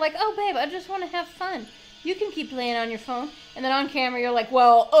camera you're like, oh babe, I just want to have fun. You can keep playing on your phone. And then on camera you're like,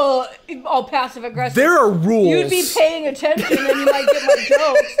 well, all passive aggressive. There are rules. You'd be paying attention and you might get my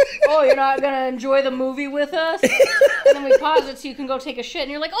jokes. Oh, you're not going to enjoy the movie with us? And then we pause it so you can go take a shit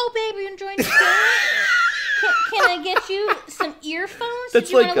and you're like, oh babe, are you enjoying your film? Can I get you some earphones? That's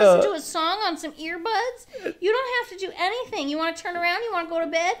Did you like, want to listen to a song on some earbuds? You don't have to do anything. You want to turn around? You want to go to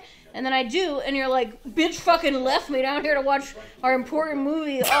bed? And then I do, and you're like, bitch fucking left me down here to watch our important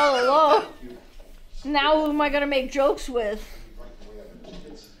movie all alone. Now who am I going to make jokes with?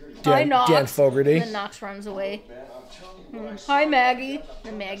 Hi, Knox. Dan Fogarty. And then Knox runs away. Hi, Maggie.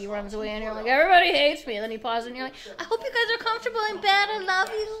 And Maggie runs away, and you're like, everybody hates me. And then he pauses, and you're like, I hope you guys are comfortable in bed. I love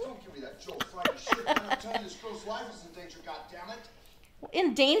you. Don't give me that Joe Friday shit. I'm telling you, this girl's life is in danger, goddammit.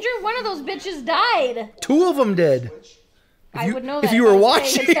 In danger? One of those bitches died. Two of them did. I would know that if you were I was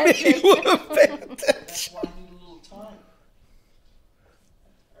watching, paying attention. you would have paid attention. That's why I need a little time. All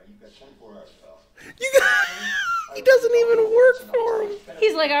right, you've got 24 hours, pal. He doesn't even work for him.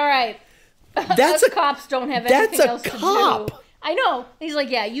 He's like, all right. That's Us a cops don't have that's anything a else cop. to do. I know. He's like,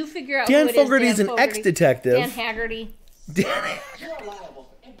 yeah, you figure out Dan who it is, Fogarty's Dan an Fogarty. ex-detective. Dan Haggerty. You're liable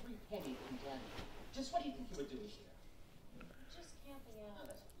for every penny in damage. Just what do you think you were doing here? Just camping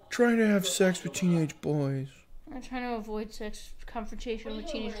out. Trying to have sex with teenage boys. I'm trying to avoid sex confrontation with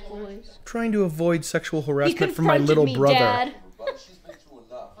teenage boys. Trying to avoid sexual He harassment from my confronted little me, brother. Dad. But she's been through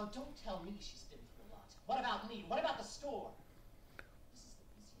enough. Oh, don't tell me she's been through a lot. What about me? What about the store? This is the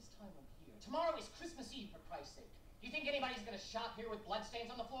busiest time of year. Tomorrow is Christmas Eve, for Christ's sake. Do you think anybody's gonna shop here with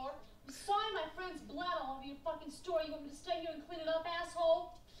bloodstains on the floor? I'm sorry my friend's blood all over your fucking store. You want me to stay here and clean it up,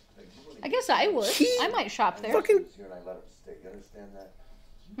 asshole? I guess I would. I might shop there. Fucking Here and I let him stay. You understand that?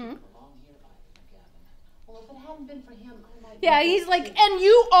 You didn't belong here either, Gavin. Well, if it hadn't been for him, I might. Yeah, he's like, and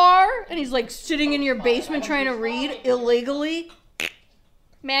you are? And he's like sitting in your basement trying to read illegally.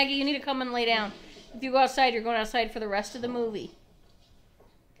 Maggie, you need to come and lay down. If you go outside, you're going outside for the rest of the movie.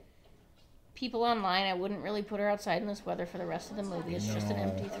 People online, I wouldn't really put her outside in this weather for the rest of the movie. It's just an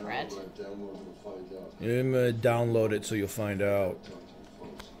empty threat. I'm gonna download it so you'll find out.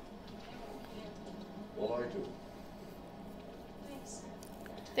 Well, I do.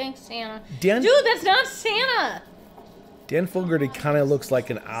 Thanks, Santa. Dan, Dude, that's not Santa! Dan Fogarty kind of looks like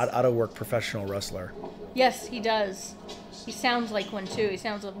an out-of-work professional wrestler. Yes, he does. He sounds like one, too. He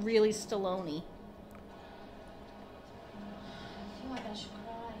sounds really Stallone-y. I feel like I should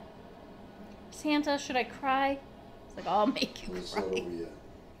cry. Santa, should I cry? It's like, I'll make you It's not cry. over yet.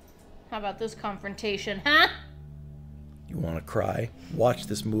 How about this confrontation, huh? You want to cry? Watch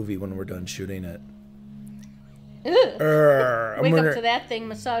this movie when we're done shooting it. Ugh. I'm Wake gonna- up to that thing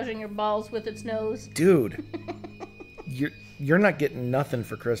massaging your balls with its nose. Dude, you're not getting nothing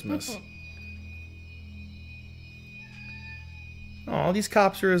for Christmas. Oh, these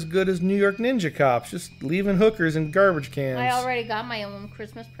cops are as good as New York Ninja cops, just leaving hookers in garbage cans. I already got my own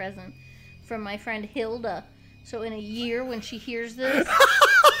Christmas present from my friend Hilda. So in a year, when she hears this,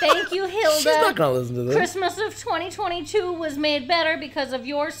 thank you, Hilda. She's not gonna listen to this. Christmas of 2022 was made better because of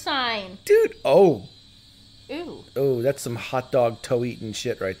your sign. Dude, oh. Ooh. Oh, that's some hot dog toe eating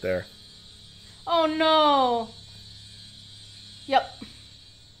shit right there. Oh no. Yep.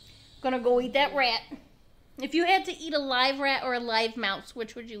 Gonna go eat that rat. If you had to eat a live rat or a live mouse,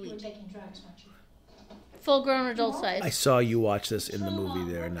 which would you You were eat? taking drugs, weren't you? Full-grown adult size. I saw you watch this in the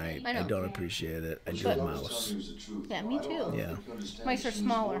movie the other night. I know. I don't appreciate it. I do But- a mouse. Yeah, me too. Yeah. Mice are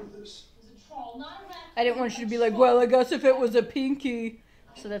smaller. It was a troll, not a rat. I didn't want you to be like, well, I guess if it was a pinky.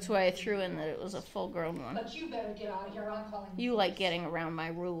 So that's why I threw in that it was a full-grown one. But you better get out of here. I'm calling You like getting around my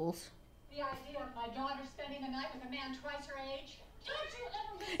rules. the idea of my daughter spending the night with a man twice her age. Don't you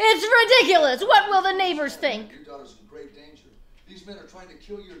ever listen. It's ridiculous! What will the neighbors think? Your daughter's in great danger. These men are trying to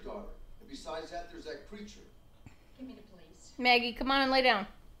kill your daughter. And besides that, there's that creature. Give me the police. Maggie, come on and lay down.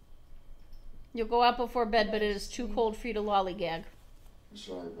 You'll go out before bed, but it is too cold for you to lollygag. I'm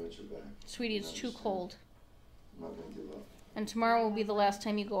sorry about your back. Sweetie, it's too cold. I'm not gonna give up. And tomorrow will be the last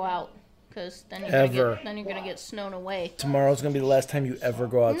time you go out. Because then you're Ever. gonna get snown away. Tomorrow's gonna be the last time you ever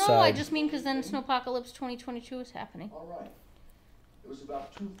go outside. No, I just mean because then Snowpocalypse 2022 is happening. All right. It was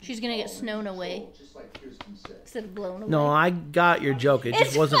about 2 feet She's gonna get tall and snown away. controlled, just like Kirsten said. Instead of blown away. No, I got your joke. It It's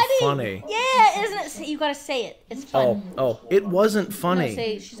just wasn't funny. Yeah, isn't it? You gotta say it. It's fun. Oh, it wasn't No, funny.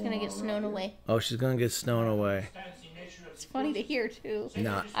 say she's gonna get snown away. Oh, she's gonna get snown away. It's funny to hear too.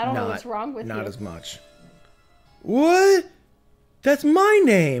 Not, I don't know not- what's wrong with you. Not as much. What? That's my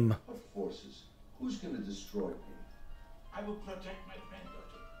name. What forces? Who's gonna destroy me? I will protect my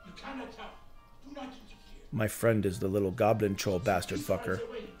granddaughter. You cannot help. Do not interfere. My friend is the little goblin troll bastard fucker.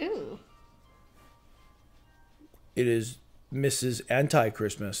 Ooh. It is Mrs.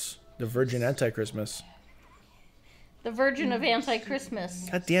 Anti-Christmas. The Virgin Anti-Christmas. The Virgin of Anti-Christmas.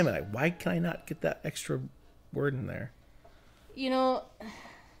 God damn it. Why can I not get that extra word in there? You know,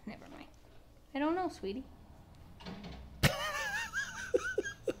 never mind. I don't know, sweetie.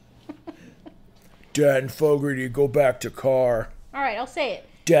 Dan Fogarty, go back to car. All right, I'll say it.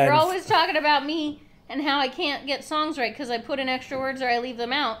 Dan You're always talking about me and how I can't get songs right because I put in extra words or I leave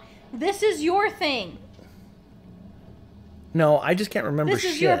them out. This is your thing. No, I just can't remember This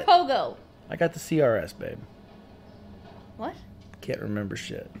shit. is your pogo. I got the CRS, babe. What? Can't remember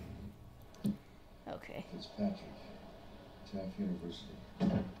shit. Okay. Fitzpatrick, Taft University.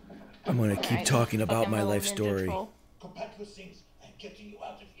 I'm gonna keep Alright, talking about fucking my little life ninja story. troll. Go pack your things and get you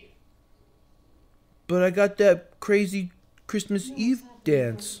out of here. But I got that crazy Christmas Eve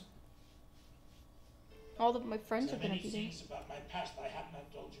dance. All of my friends are There are gonna many be there. things about my past I have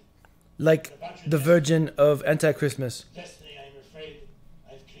not told you. Like the Virgin of Anti-Christmas. Destiny, I'm afraid,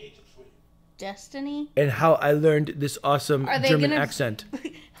 I've created for you. Destiny? And how I learned this awesome Are they German gonna- accent.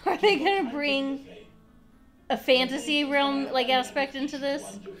 Are they gonna bring a fantasy realm like aspect into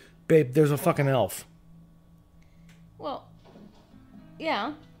this? Babe, there's a fucking elf. Well,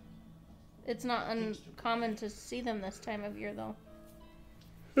 yeah. It's not uncommon to see them this time of year, though.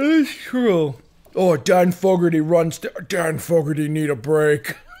 It's true. Oh, Dan Fogarty runs. Dan Fogarty need a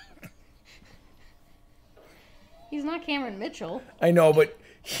break. He's not Cameron Mitchell. I know, but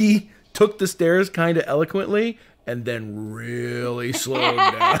he took the stairs kind of eloquently and then really slowed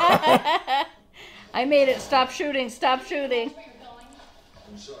down. I made it. Stop shooting. Stop shooting.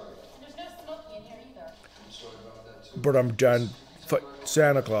 I'm sorry. There's no smoking in here either. I'm sorry about that too. But I'm Dan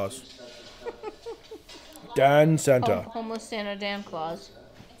Santa Claus. Dan Santa. Homeless Santa Dan Claus.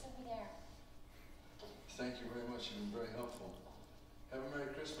 It's over there. Thank you very much. You've been very helpful. Have a Merry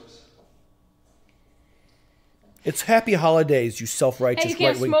Christmas. It's happy holidays, you self-righteous Hey, you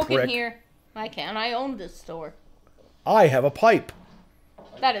can't right-wing smoke prick. in here. I can. I own this store. I have a pipe.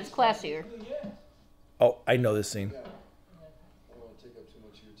 That is classier. Oh, I know this scene. I don't want to take up too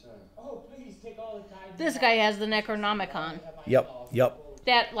much of your time. Oh, please take all the time. This guy has the Necronomicon. Yep.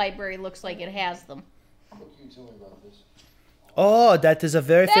 That library looks like it has them. What can you tell me about this? Oh, that is a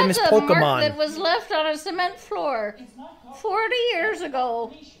very famous That's a mark that Pokemon. was left on a cement floor 40 years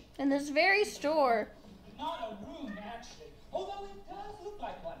ago in this very store. Not a room, actually. Although it does look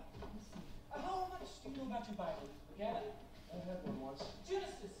like one. How much do you know about your Bible, Gavin? I had one once.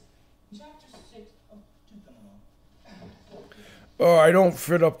 Genesis, chapter 6. Oh, do come along. Oh, I don't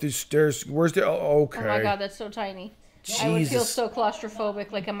fit up these stairs. Where's the... Oh, okay. Oh my god, that's so tiny. I would feel Jesus. so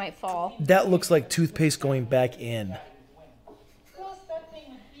claustrophobic, like I might fall. That looks like toothpaste going back in. Plus, that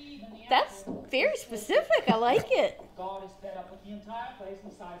thing with Eve and the That's apple, very specific. I like it. God is fed up with the entire place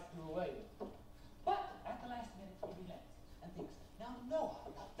and decides to do away with it. But at the last minute, he relents and thinks, now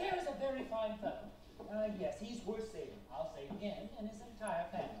fine fellow. Yes, he's worth saving. I'll save him and his entire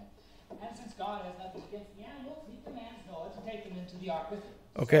family. And since God has nothing against the animals, he commands Noah to take them into the ark with him.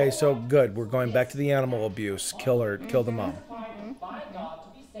 Okay, so good. We're going back to the animal abuse. Kill the mom. By God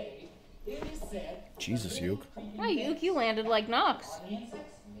to be saved, it is said. Jesus, Uke. Hi, Uke. You landed like Knox.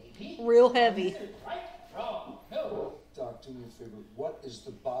 Real heavy. Doc, do me a favor. What is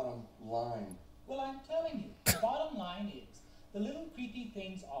the bottom line? Well, I'm telling you, the bottom line is the little creepy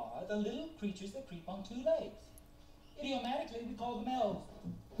things are the little creatures that creep on two legs. Idiomatically, we call them elves.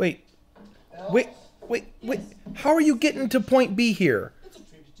 Wait. How are you getting to point B here? It's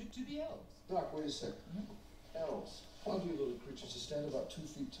attributed to the elves. Doc, wait a second. Elves. Ugly little creatures that stand about 2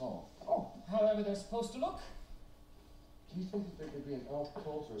 feet tall. Oh, however they're supposed to look. Do you think that there could be an elf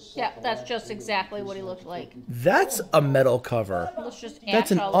cult or a Yeah, that's just exactly what he looked like. That's a metal cover. Let's just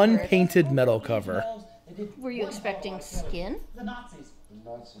That's an unpainted metal cover. Were you expecting skin? The Nazis. The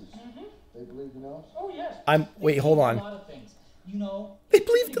Nazis. They believe in elves? Oh, yes. Wait, hold on. A lot of things. You know, They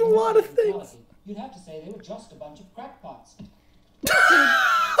believed in a lot of things. you'd have to say they were just a bunch of crackpots.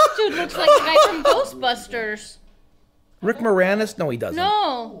 Dude looks like the guy from Ghostbusters. Rick Moranis? No, he doesn't.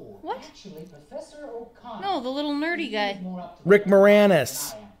 No. What? Actually, Professor O'Connor. No, the little nerdy guy. Rick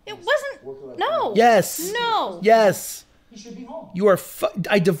Moranis. It wasn't. No. Yes. No. Yes. He should be home. You are.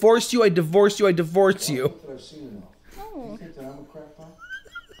 I divorce you. I divorce you. I divorce I you. think that I've seen an elf. No. You think that I'm a crackpot?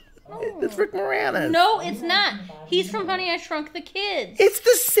 It's Rick Moranis. No, it's not. He's from Honey, I Shrunk the Kids. It's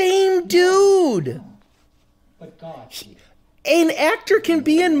the same dude. But God. An actor can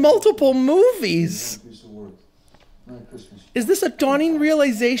be in multiple movies. Piece of work. Merry Christmas. Is this a dawning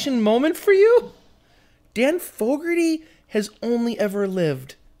realization moment for you? Dan Fogarty has only ever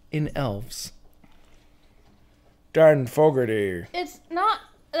lived in Elves. Dan Fogarty. It's not.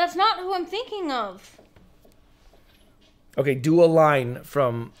 That's not who I'm thinking of. Okay, do a line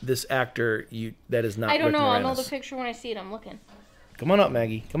from this actor that is not I don't Rick know. I'll know Moranis. the picture when I see it. I'm looking. Come on up,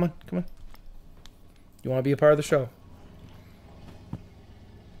 Maggie. Come on. You want to be a part of the show?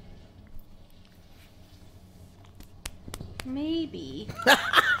 Maybe.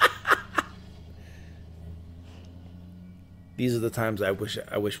 These are the times I wish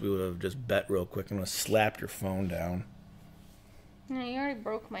we would have just bet real quick. I'm gonna slap your phone down. No, you already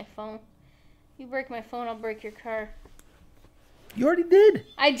broke my phone. You break my phone, I'll break your car. You already did.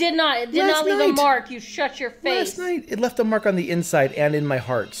 I did not. It did Last not leave a night. mark. You shut your face. Last night it left a mark on the inside and in my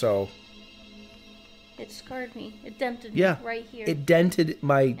heart. So It scarred me. It dented yeah, me right here. it dented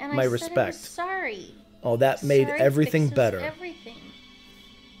my and my I said respect. I was sorry. Oh, that made Sorry everything fixes better. Everything.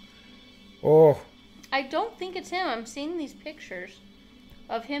 Oh, I don't think it's him. I'm seeing these pictures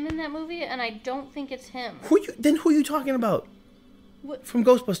of him in that movie, and I don't think it's him. who are you talking about? What? From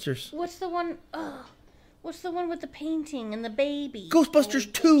Ghostbusters. What's the one? What's the one with the painting and the baby?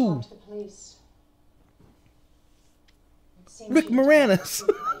 Ghostbusters 2. The police. It seems Rick you- Moranis.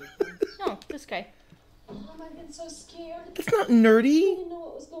 No, this guy. I've been so scared. That's not I nerdy. didn't know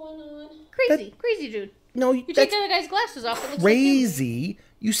what was going on. Crazy dude. No, You take that's the other guy's glasses off. It looks crazy.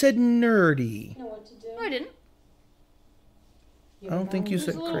 You said nerdy. I know what to do. Like him. No, I didn't. I don't think you He's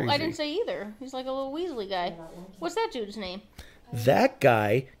said a little, crazy. I didn't say either. He's like a little Weasley guy. What's that dude's name? That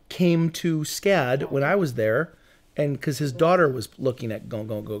guy came to SCAD when I was there, and because his daughter was looking at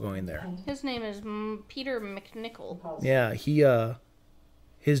going there. His name is Peter McNichol. Yeah,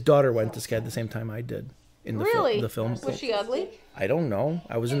 his daughter went to SCAD the same time I did in the Really? the film. Was she ugly? I don't know.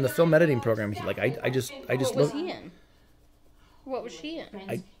 I was in the film editing program. I just What was looked. he in? What was she in?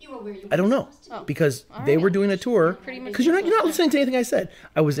 I don't know Oh. because All they right. were doing a tour. Pretty much Because you're not useless listening to anything I said.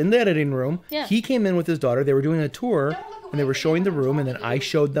 I was in the editing room. Yeah. He came in with his daughter. They were doing a tour, and they were showing the room, and then I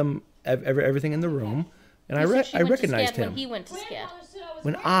showed them everything in the room, and You said she I went to recognized SCAD him When he went to SCAD.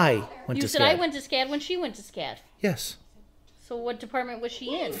 when I went You to said SCAD. I went to SCAD when she went to SCAD. Yes. So what department was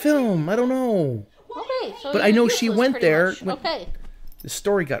she in? Film. I don't know. Okay, so But I you're know she useless went pretty there much. when- Okay. The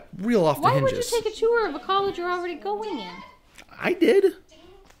story got real off the Why would you hinges. take a tour of a college you're already going in? I did.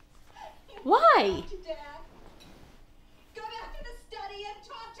 Why? Dad, go back to the study and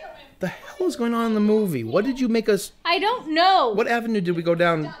talk to him. The hell is going on in the movie? What did you make us? I don't know. What avenue did we go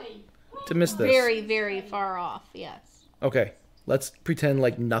down to miss this? Very, very far off. Yes. Okay, let's pretend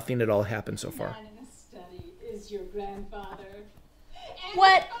like nothing at all happened so far. Man in the study is your grandfather. And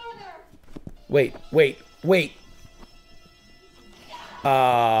What? your father. Wait.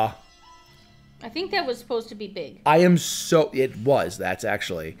 I think that was supposed to be big. I am so. It was. That's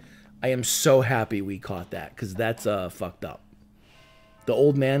actually. I am so happy we caught that because that's fucked up. The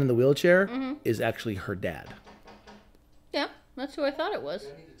old man in the wheelchair is actually her dad. Yeah, that's who I thought it was.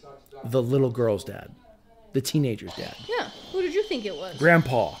 The little girl's dad. The teenager's dad. Yeah. Who did you think it was?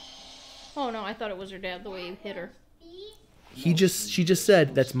 Grandpa. Oh no, I thought it was her dad the way he hit her. She just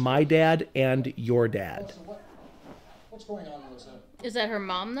said that's my dad and your dad. What's going on, Rosa? Is that her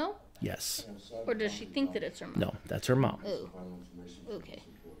mom though? Yes. Or does she think that it's her mom? No, that's her mom. Oh. Okay.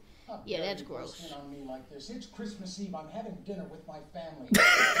 Yeah, that's gross. On me like this. It's Christmas Eve. I'm having dinner with my family.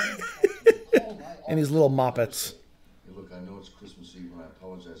 And these little moppets. Hey, look, I know it's Christmas Eve, and I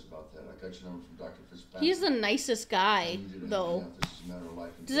apologize about that. I got your number from Dr. Fitzpatrick. He's the nicest guy, though. This is a matter of life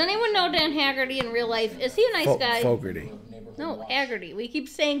and Does death. anyone know Dan Haggerty in real life? Is he a nice guy? Fogarty. No, Haggerty. We keep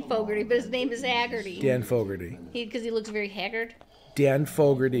saying Fogarty, but his name is Haggerty. Dan Fogarty. Because he looks very haggard. Dan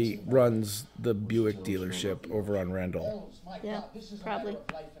Fogarty runs the Buick dealership over on Randall. Yeah, probably.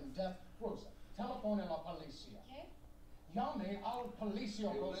 Rosa, telephone la policia. Llame al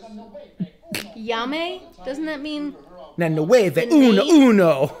policio, Rosa, no way. Yame? Doesn't that mean Na nueve The uno name?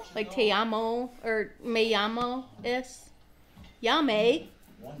 uno. like te amo or me llamo es? Yame?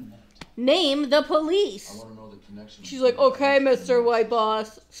 Name the I police. want to know the connection. She's like, okay, Mr. White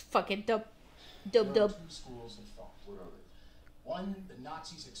Boss. Fucking dub. There are two schools of thought. What are they? One, the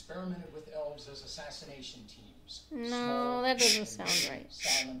Nazis experimented with elves as assassination teams. No, Small, that doesn't sound right.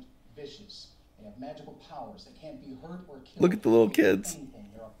 silent, vicious. They have magical powers that can't be hurt or killed. Look at the little kids. Anything.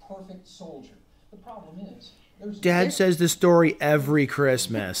 They're a perfect soldier. The problem is, there's Dad says this story every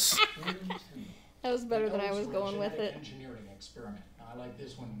Christmas. That was better than I was going with it. Engineering experiment. I like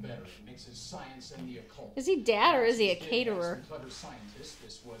this one better. It mixes science and the occult. Is he dad or is he a caterer? Clever scientist.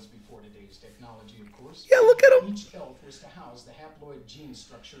 This was before today's technology, of course. Yeah, look at him. Each elf was to house the haploid gene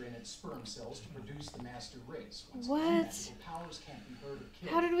structure in its sperm cells to produce the master race. Once What? again, magical powers can't be heard or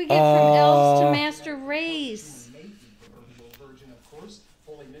killed. How did we get from elves to master race? Human mate, the proverbial virgin, of course.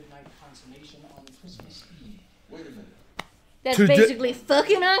 Holy midnight consummation on Christmas Eve. Wait a minute. That's Today- basically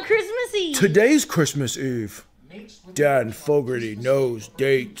fucking on Christmas Eve. Today's Christmas Eve. Mates with Dan the Fogarty knows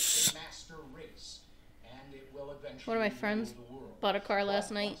dates. master race, and it will eventually One of my friends rule the world. bought a car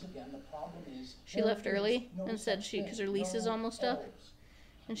last night. Once again, the problem is She left early and said because her lease is almost up.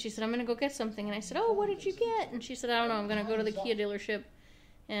 And she said, I'm going to go get something. And I said, oh, what did you get? And she said, I don't know. I'm going to go to the Kia dealership.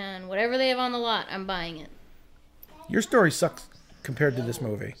 And whatever they have on the lot, I'm buying it. Your story sucks compared to this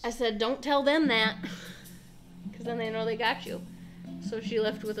movie. I said, don't tell them that. Because then they know they got you. So she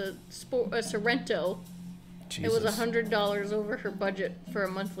left with a Sorrento. It was Jesus. $100 over her budget for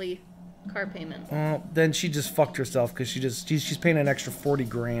a monthly car payment. Well, then she just fucked herself because she's paying an extra 40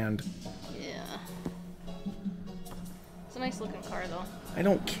 grand. Yeah. It's a nice looking car, though. I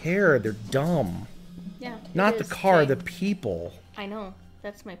don't care. They're dumb. Yeah. Not it the is. car, Okay. the people. I know.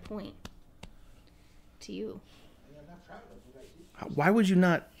 That's my point. To you. Why would you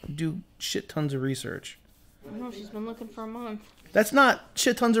not do shit tons of research? I know, she's been looking for a month. That's not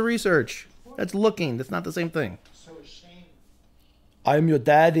shit tons of research. That's looking. That's not the same thing. So ashamed. I'm your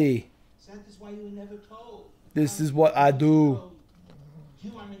daddy. That is why you were never told. This is what I do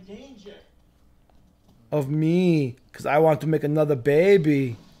You are in danger. of me. Because I want to make another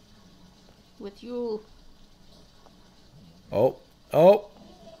baby. With you. Oh.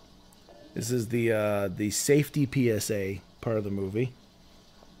 This is the safety PSA part of the movie.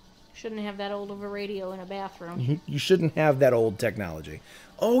 Shouldn't have that old of a radio in a bathroom. You shouldn't have that old technology.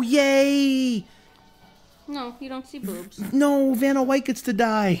 Oh, yay! No, you don't see boobs. No, Vanna White gets to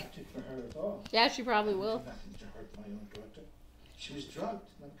die. For her at all. Yeah, she probably will. Nothing to hurt my own daughter. She was drugged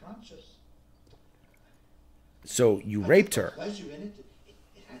and unconscious. So you raped her. Pleasure in it.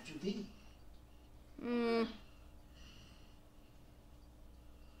 It had to be.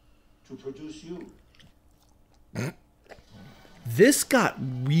 To produce you. This got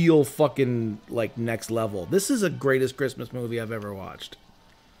real fucking, like, next level. This is the greatest Christmas movie I've ever watched.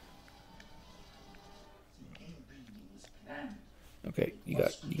 The inbreeding was planned. Okay, you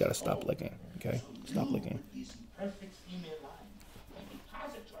gotta stop licking. Okay, stop licking. Is the perfect female line. A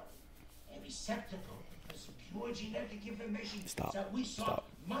repository. A receptacle for secure genetic information Stop. that we saw Stop.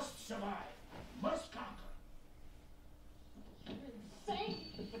 must survive, must conquer. Thank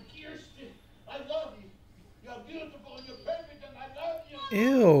you, Kirsten. I love you. You're beautiful and you're perfect and I love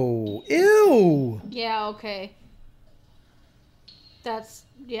you. Ew. Yeah, okay. That's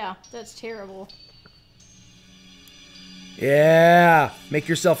terrible. Yeah. Make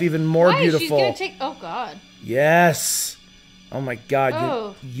yourself even more Why? beautiful. She's gonna take. Oh God. Yes. Oh my God.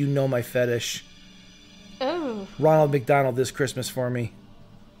 Oh. You know my fetish. Oh. Ronald McDonald this Christmas for me.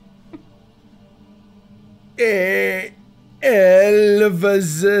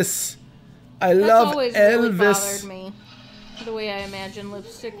 Elvis. I That's love always really Elvis. bothered me. The way I imagine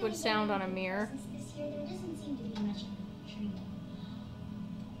lipstick would sound on a mirror. This year, there doesn't seem to be much of a tree.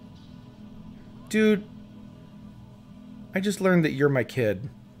 Dude, I just learned that you're my kid.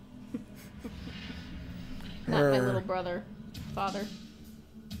 Not my little brother. Father.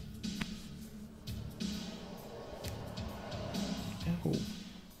 Oh.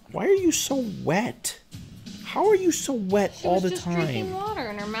 Why are you so wet? How are you so wet all the time? She was just drinking water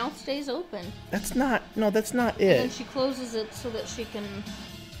and her mouth stays open. That's not it. And then she closes it so that she can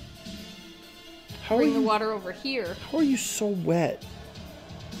bring the water over here. How are you so wet?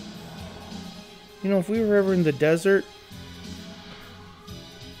 You know, if we were ever in the desert,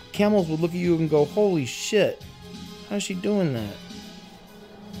 camels would look at you and go, holy shit, how's she doing that?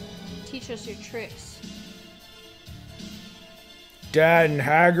 Teach us your tricks. Dan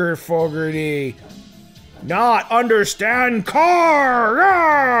Haggerty. Not understand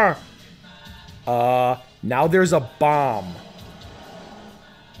car! Now there's a bomb.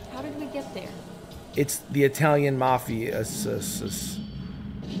 How did we get there? It's the Italian mafia. Stop.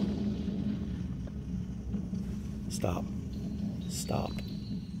 Stop.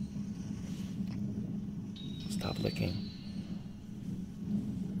 Stop licking.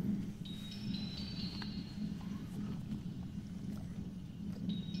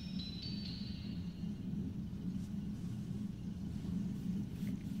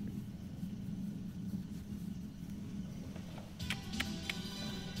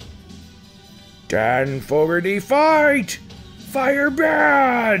 Dan Fogarty, fight! Fire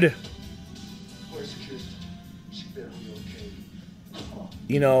bad! Where's Kirsten? She better be okay.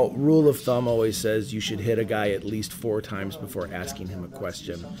 You know, rule of thumb always says you should hit a guy at least 4 times before asking him a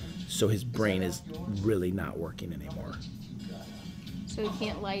question, so his brain is really not working anymore. So he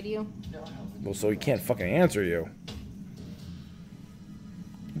can't lie to you? Well, so he can't fucking answer you.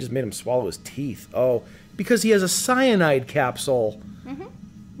 You just made him swallow his teeth. Oh, because he has a cyanide capsule. Mm-hmm.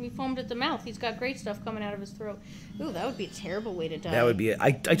 He foamed at the mouth. He's got great stuff coming out of his throat. Ooh, that would be a terrible way to die. That would be it.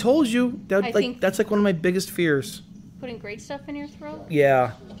 I told you. That's like one of my biggest fears. Putting great stuff in your throat?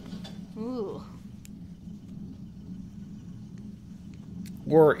 Yeah. Ooh.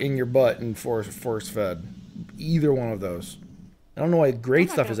 Or in your butt and force fed. Either one of those. I don't know why great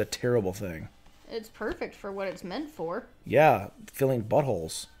stuff is a terrible thing. It's perfect for what it's meant for. Yeah, filling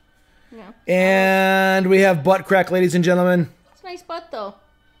buttholes. Yeah. And we have butt crack, ladies and gentlemen. It's a nice butt, though.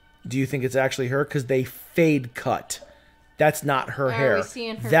 Do you think it's actually her? Because they fade cut. That's not her hair. Are we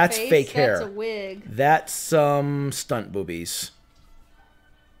seeing her That's face? fake hair. That's a wig. That's some stunt boobies.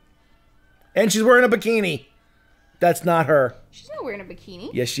 And she's wearing a bikini. That's not her. She's not wearing a bikini.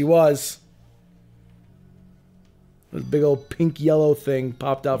 Yes, she was. This big old pink yellow thing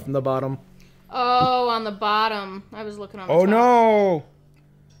popped out from the bottom. Oh, on the bottom. I was looking on the top. Oh, no.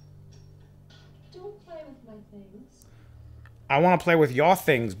 Don't play with my things. I want to play with your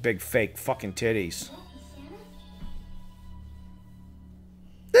things, big fake fucking titties.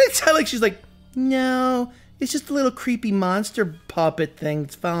 It sounds like she's like, no, it's just a little creepy monster puppet thing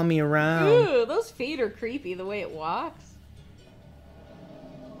that's following me around. Ooh, those feet are creepy, the way it walks.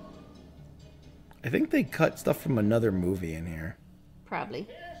 I think they cut stuff from another movie in here. Probably.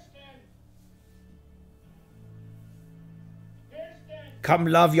 Come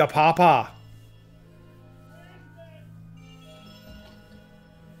love your papa.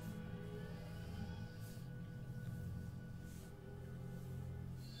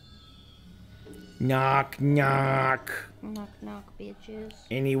 Knock, knock. Knock, knock, bitches.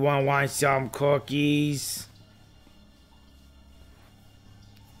 Anyone want some cookies?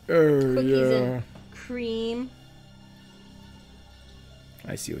 Cookies and cream.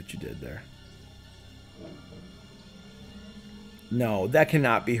 I see what you did there. No, that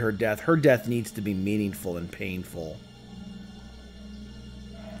cannot be her death. Her death needs to be meaningful and painful.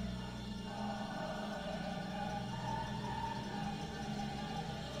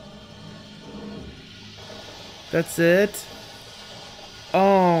 That's it?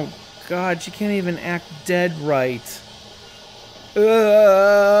 Oh, God, she can't even act dead right.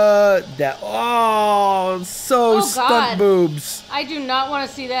 Stunt boobs. I do not want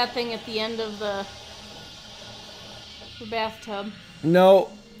to see that thing at the end of the bathtub. No.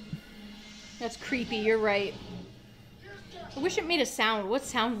 That's creepy, you're right. I wish it made a sound. What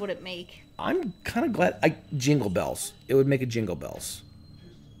sound would it make? I'm kind of glad. Jingle bells. It would make a jingle bells.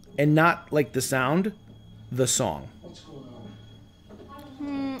 And not like the sound, the song.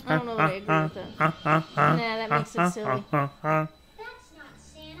 I don't know that I agree with it. Nah, that makes it silly. That's not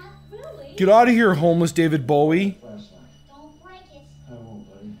Santa, really. Get out of here, homeless David Bowie. Don't break it. I won't,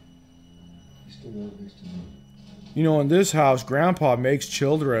 buddy. You still got next to me. You know, in this house, Grandpa makes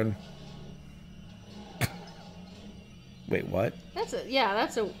children. Wait, what? That's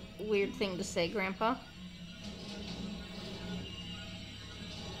a weird thing to say, Grandpa.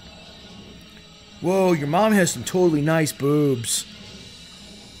 Whoa, your mom has some totally nice boobs.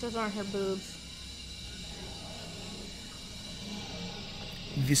 Those aren't her boobs.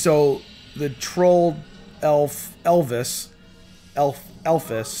 So the troll Elvis.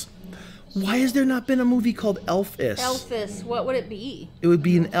 Why has there not been a movie called Elvis? Elvis, what would it be? It would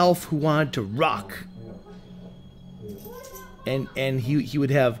be an elf who wanted to rock. And he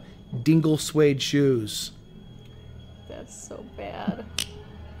would have dingle suede shoes. That's so bad.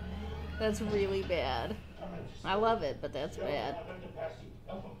 That's really bad. I love it, but that's bad.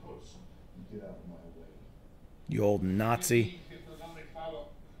 You old Nazi.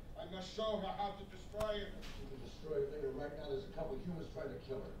 I must show her how to destroy it. You can destroy it later. Right now, there's a couple humans trying to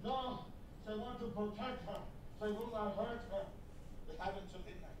kill her. No, they want to protect her. They will not hurt her. We have until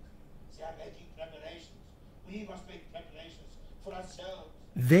midnight. They are making preparations. We must make preparations for ourselves.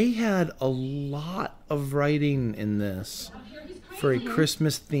 They had a lot of writing in this for a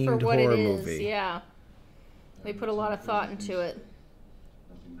Christmas-themed horror movie. Yeah. They put a lot of thought into it.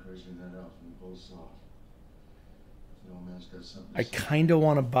 Nothing crazier than that elf we both saw. The old man's got something. I kind of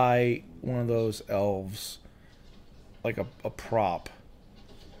want to buy one of those elves, like a prop.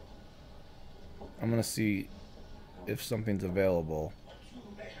 I'm going to see if something's available.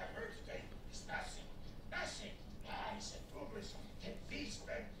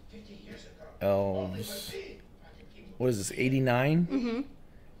 Elves. What is this, 89? Mm-hmm.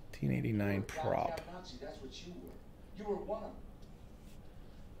 1989 prop. That's what you were. You were one of them.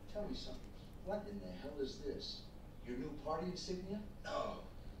 Tell me something. What in the hell is this? Your new party insignia? No.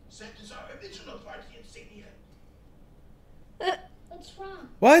 Santa's our original party insignia. What's wrong?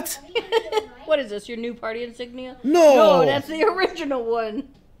 What? Are you doing all right? What is this, your new party insignia? No! No, that's the original one.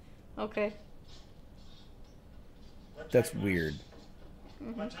 Okay. That's weird.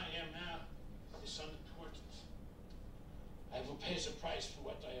 What I am now is unimportant. I will pay the price for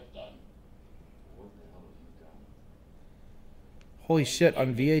what I have done. What the hell have you done? Holy shit,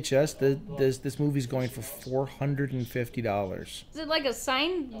 on VHS, this movie's going for $450. Is it like a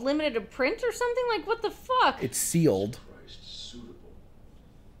sign limited to print or something? Like, what the fuck? It's sealed. Christ, suitable.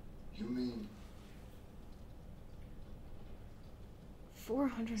 You mean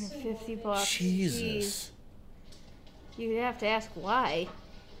 $450. Jesus. Jeez. You'd have to ask why.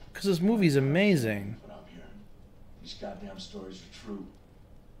 Because this movie's amazing. what I'm hearing? These goddamn stories are true.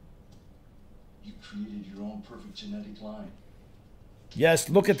 You created your own perfect genetic line. Yes,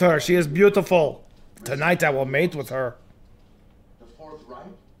 look at her. She is beautiful. Tonight I will mate with her. The fourth right?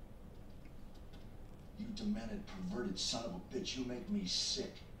 You demented, perverted son of a bitch. You make me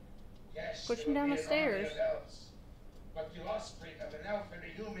sick. Yes, Push there him down will the be an army stairs. of elves. But the offspring of an elf and a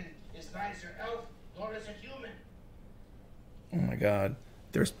human is neither elf nor is it human. Oh my god.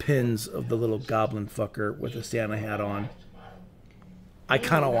 There's pins of the little goblin fucker with a Santa hat on. I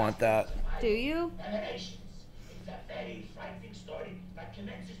kind of want that. Do you? Revelations. It's a very frightening story that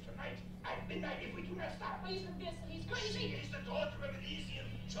commences tonight at midnight if we do not stop. Please forgive him. He's She crazy. is the daughter of Elysium,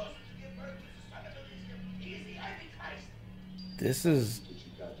 chosen to give birth to the son of Elysium. He is the Antichrist. This is... Get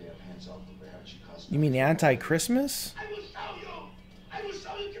your goddamn hands off of her. She caused You mean anti-Christmas? I will show you. I will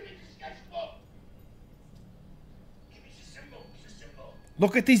show you. Give me the sketchbook. Give me the symbol. The symbol.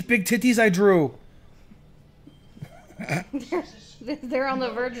 Look at these big titties I drew. They're on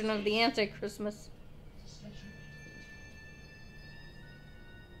the version of the anti-Christmas.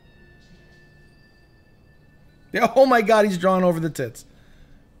 Yeah, oh my god, he's drawing over the tits.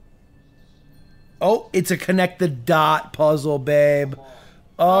 Oh, it's a connect the dot puzzle, babe.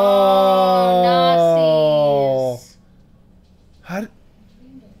 Oh. Nazis. How did...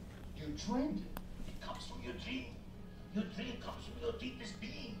 You dreamed it. It comes from your dream. Your dream comes from your deepest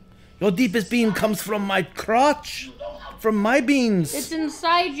being. Your deepest being comes from my crotch. From my beans. It's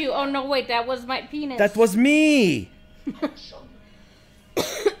inside you. Oh, no, wait. That was my penis. That was me.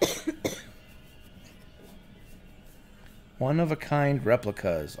 One of a kind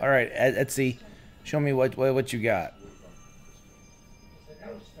replicas. All right, Etsy, show me what you got.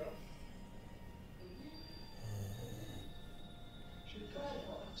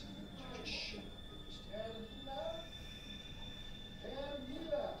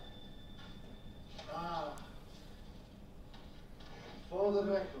 For the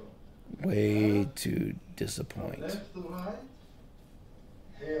record. Way to disappoint. Left to right.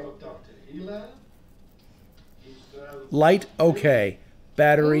 Hail Dr. Hila. Light, okay.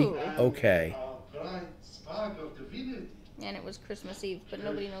 Battery, Ooh. okay. Bright spark of divinity. And it was Christmas Eve, but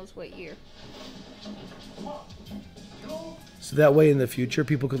nobody knows what year. So that way in the future,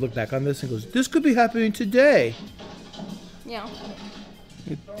 people could look back on this and goes, this could be happening today. Yeah.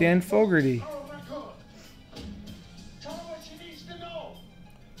 With Dan Fogarty. Oh my God. Tell her what she needs to know.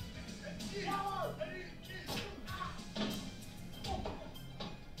 Tell her.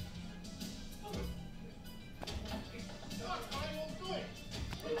 No, I won't do it.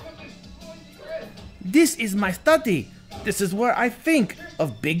 This is my study. This is where I think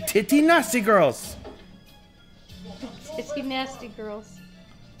of big titty nasty girls. Titty nasty girls.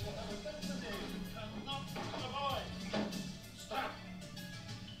 Stop.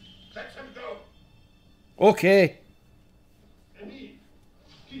 Let him go. Okay. Emil,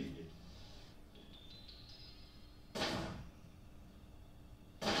 kill him.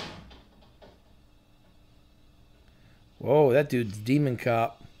 Whoa, that dude's demon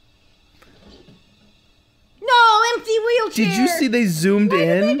cop. No, empty wheelchair. Did you see they zoomed Why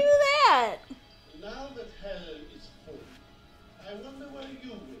in? did they do that? Now that hell is full, I wonder where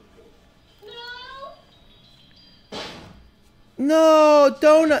you will go. No,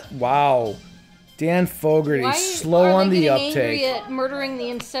 don't. Wow. Dan Fogarty, Why slow are on they the getting angry uptake. at murdering the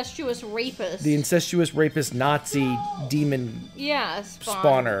incestuous rapist? The incestuous rapist Nazi demon. Yeah,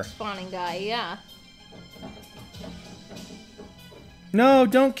 Spawner. Spawning guy, yeah. No,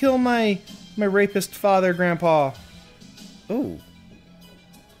 don't kill my rapist father, Grandpa. Oh.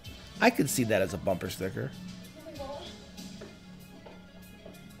 I could see that as a bumper sticker.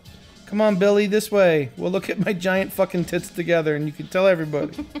 Come on, Billy, this way. We'll look at my giant fucking tits together and you can tell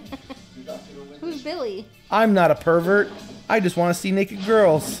everybody. Who's Billy? I'm not a pervert. I just want to see naked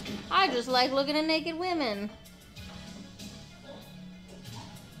girls. I just like looking at naked women.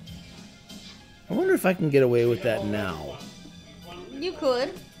 I wonder if I can get away with that now. You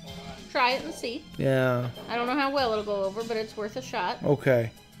could. Try it and see. Yeah. I don't know how well it'll go over, but it's worth a shot.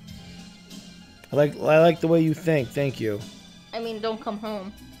 Okay. I like the way you think. Thank you. I mean, don't come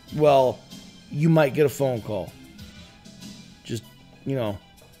home. Well, you might get a phone call. Just, you know,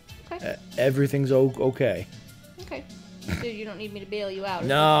 Okay. everything's okay. Okay. Dude, you don't need me to bail you out.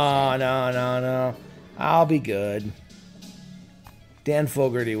 No. I'll be good. Dan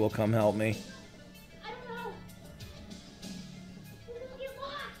Fogarty will come help me. I don't know. We're gonna get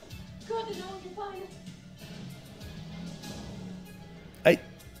lost. God, no one can find us.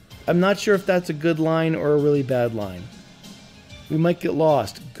 I'm not sure if that's a good line or a really bad line. We might get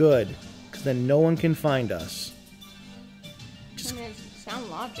lost. Good. Because then no one can find us. I mean, sound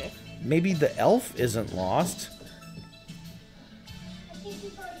logic. Maybe the elf isn't lost. I think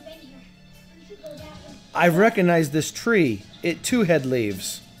we've already been here. We should go that way. I've recognized this tree. It too had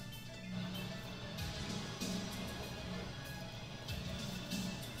leaves.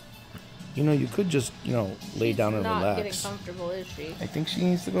 You know, you could just, lay down and Not getting relax. comfortable, is she? I think she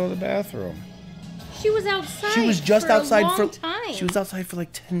needs to go to the bathroom. She was outside. She was just for outside a long for time. She was outside for like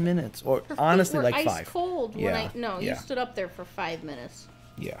 10 minutes, or Her feet honestly were like ice 5. cold when Yeah, you yeah. stood up there for 5 minutes.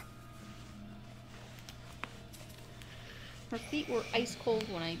 Yeah. Her feet were ice cold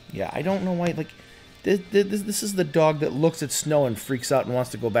when I. Yeah, I don't know why. Like, this is the dog that looks at snow and freaks out and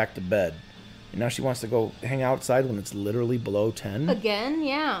wants to go back to bed, and now she wants to go hang outside when it's literally below 10. Again,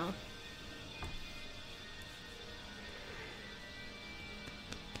 yeah.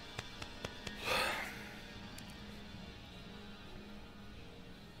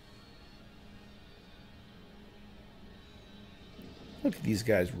 Look at these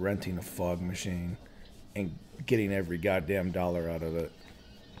guys renting a fog machine and getting every goddamn dollar out of it.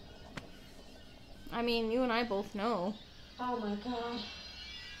 I mean, you and I both know. Oh my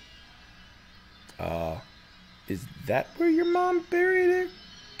god. Is that where your mom buried her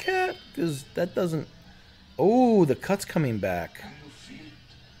cat? Because that doesn't... Oh, the cut's coming back. Can you feel it?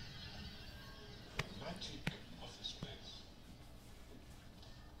 The magic of this place.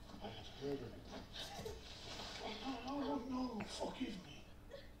 I had heard of it. No, forgive me.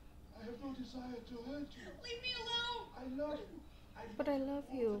 I have no desire to hurt you. Leave me alone! I love you. But I love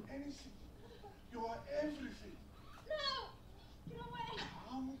you. Anything. You are everything. No! Get away!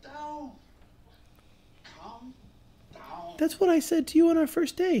 Calm down. Calm down. That's what I said to you on our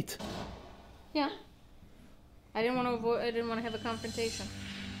first date. Yeah. I didn't want to avoid. I didn't want to have a confrontation.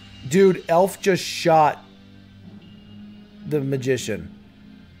 Dude, Elf just shot the magician.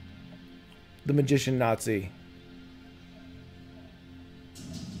 The magician Nazi.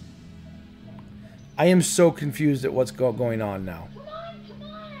 I am so confused at what's going on now. Come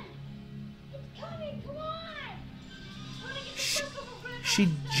on! It's coming! Come on! She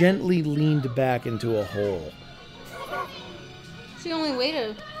gently leaned back into a hole. It's the only way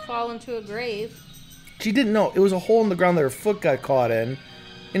to fall into a grave. She didn't know. It was a hole in the ground that her foot got caught in.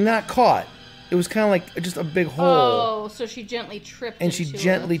 And not caught. It was kind of like just a big hole. Oh, so she gently tripped And she into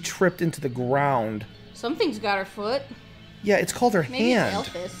gently tripped into the ground. Something's got her foot. Yeah, it's called her Maybe hand.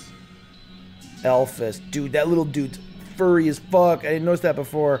 it's Elvis. Elvis. Dude, that little dude's furry as fuck. I didn't notice that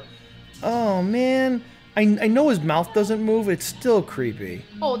before. Oh, man. I know his mouth doesn't move. It's still creepy.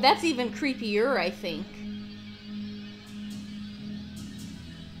 Oh, that's even creepier, I think.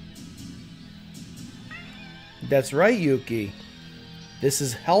 That's right, Yuki. This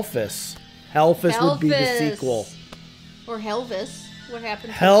is Helfus. Helfus would be the sequel. Or Helvis. What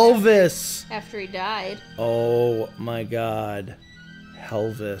happened to Helvis him after he died? Oh my god.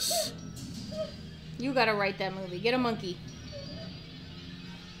 Helvis. You gotta write that movie. Get a monkey.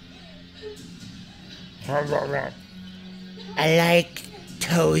 I like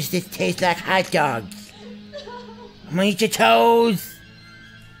toes that taste like hot dogs. I'm gonna eat your toes.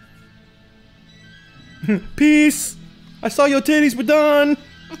 Peace. I saw your titties were done.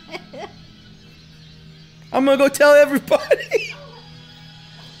 I'm gonna go tell everybody.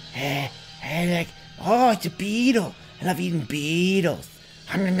 I like, oh, it's a beetle. I love eating beetles.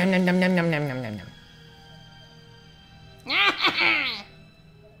 Nom, nom, nom, nom, nom, nom, nom, nom, nom, nom.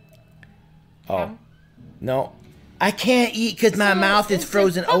 Oh. No. I can't eat because my mouth is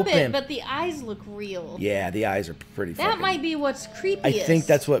frozen open. But the eyes look real. Yeah, the eyes are pretty That fucking... might be what's creepiest. I think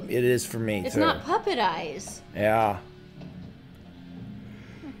that's what it is for me, It's too. not puppet eyes. Yeah.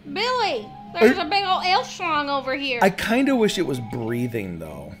 Billy, there's a big old elf schlong over here. I kind of wish it was breathing,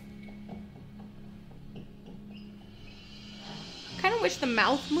 though. Kind of wish the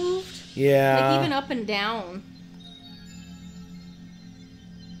mouth moved. Yeah. Like even up and down.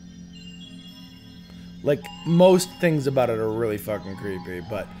 Like, most things about it are really fucking creepy,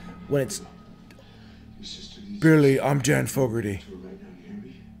 but when it's... Billy, I'm Jan Fogarty.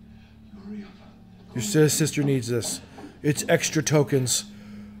 Your sister needs this. It's extra tokens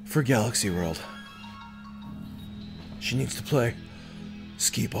for Galaxy World. She needs to play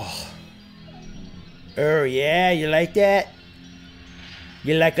skee ball. Oh, yeah? You like that?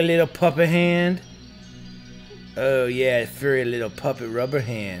 You like a little puppet hand? Oh, yeah, furry little puppet rubber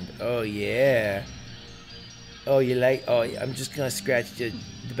hand. Oh, yeah. Oh, you like... Oh, I'm just gonna scratch the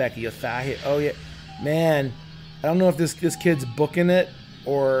back of your thigh here. Oh, yeah. Man, I don't know if this kid's booking it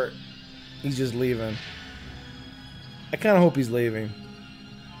or he's just leaving. I kind of hope he's leaving.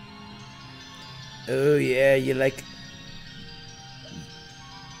 Oh, yeah, you like...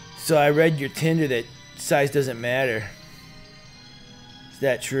 So I read your Tinder that size doesn't matter. Is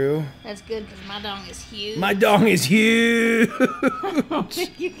that true? That's good because my dong is huge. My dong is huge! I don't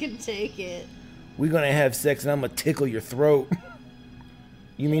think you can take it. We're gonna have sex and I'm gonna tickle your throat.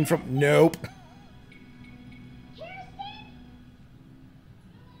 You mean from... Nope.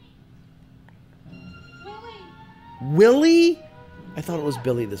 Willie? I thought it was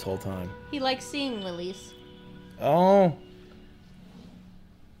Billy this whole time. He likes seeing lilies. Oh.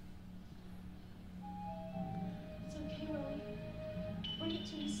 It's okay, Willie. Bring it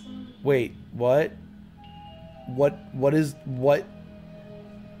to me slowly. Wait, what? What is... What? What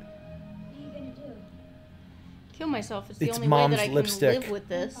are you gonna do? Kill myself. It's the It's only Mom's way that I can lipstick. live with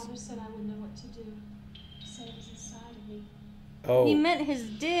this. Father said I would know what to do. He said it was inside of me. Oh. He meant his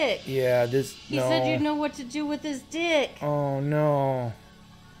dick. Yeah, this... He no. said you'd know what to do with his dick. Oh, no.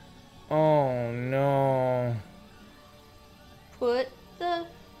 Oh, no. Put the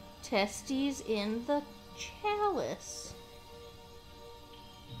testes in the chalice.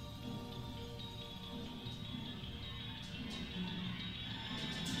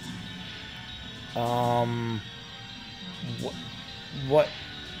 What?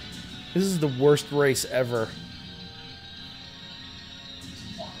 This is the worst race ever.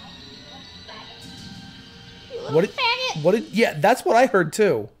 What did, yeah, that's what I heard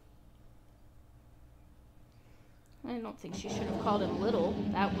too. I don't think she should have called him little.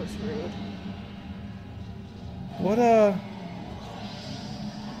 That was rude. What,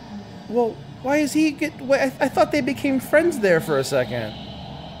 well, why is he I thought they became friends there for a second.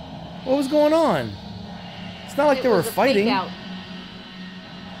 What was going on? It's not like they were fighting. Fake out.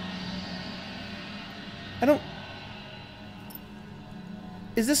 I don't...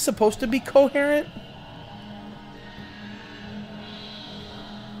 Is this supposed to be coherent?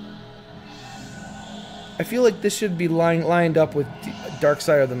 I feel like this should be lined up with Dark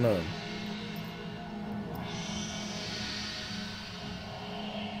Side of the Moon.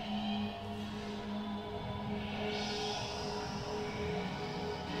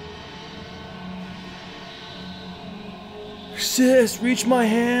 Sis, reach my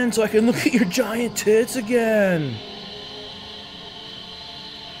hand so I can look at your giant tits again.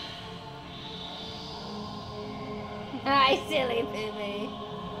 Hi, silly baby.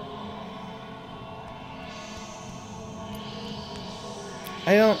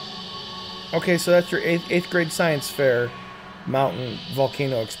 I don't... Okay, so that's your eighth grade science fair mountain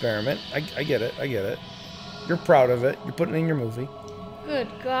volcano experiment. I get it, I get it. You're proud of it. You're putting it in your movie. Good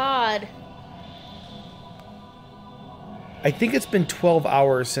God. I think it's been 12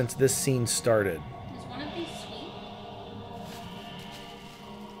 hours since this scene started. Is one of these sweet?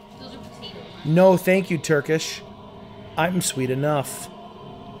 Those are potatoes. No, thank you, Turkish. I'm sweet enough.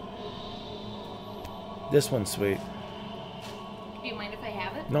 This one's sweet. Do you mind if I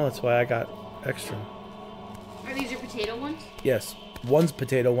have it? No, that's why I got extra. Are these your potato ones? Yes. One's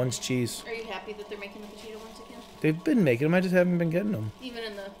potato, one's cheese. Are you happy that they're making the potato ones again? They've been making them, I just haven't been getting them. Even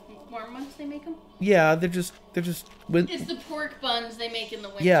in the warm months they make them? Yeah, they're just when, It's the pork buns they make in the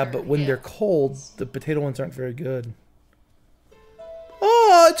winter. yeah, but when they're cold, the potato ones aren't very good.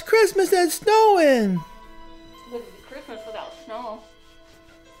 Oh, it's Christmas and snowing! It wouldn't be Christmas without snow.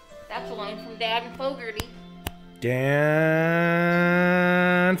 That's a line from Dad and Fogarty. Dan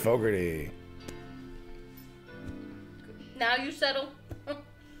Fogarty. Now you settle.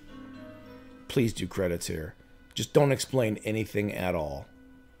 Please do credits here. Just don't explain anything at all.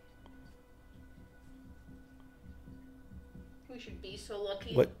 We should be so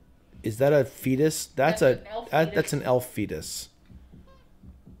lucky. What is that? A fetus? That's an elf fetus. That's an elf fetus.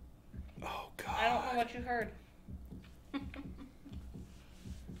 Oh God. I don't know what you heard.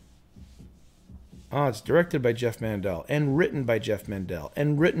 Oh, it's directed by Jeff Mandel and written by Jeff Mandel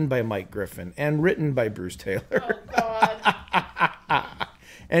and written by Mike Griffin and written by Bruce Taylor. Oh God.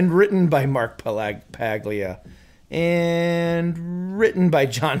 And written by Mark Paglia and written by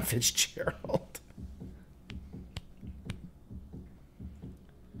John Fitzgerald.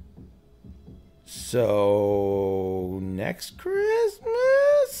 So next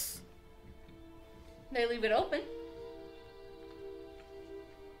Christmas? They leave it open.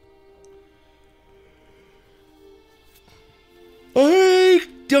 I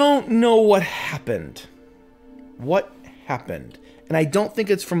don't know what happened. What happened? And I don't think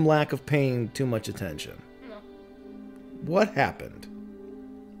it's from lack of paying too much attention. No. What happened?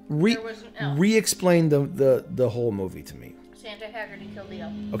 There was an elf. Re-explain the whole movie to me. Santa Haggerty killed the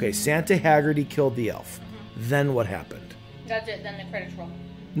elf. Okay, Santa Haggerty killed the elf. Then what happened? That's it. Then the credits roll.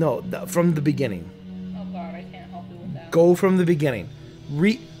 No, from the beginning. Oh God, I can't help you with that. Go from the beginning.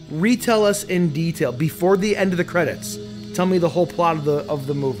 Retell us in detail before the end of the credits. Tell me the whole plot of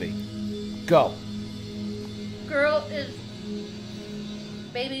the movie. Go. Girl is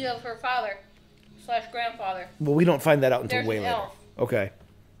baby of her father / grandfather. Well, we don't find that out until There's way an later. elf. Okay.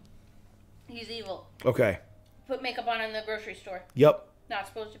 He's evil. Okay. Put makeup on in the grocery store. Yep. Not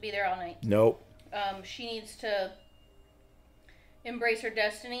supposed to be there all night. Nope. She needs to embrace her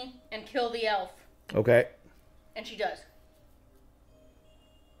destiny and kill the elf. Okay. And she does.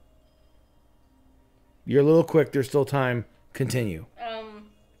 You're a little quick. There's still time. Continue.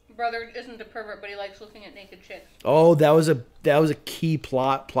 Brother isn't a pervert, but he likes looking at naked chicks. Oh, that was a key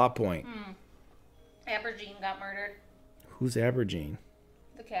plot point. Abergene got murdered. Who's Abergene?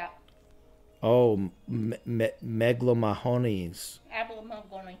 The cat. Oh, Megalomahones.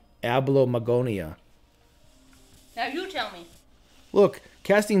 Ablomagoni. Ablomagonia. Now you tell me. Look,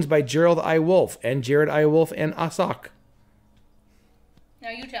 castings by Gerald I. Wolfe and Jared I. Wolfe and Asak. Now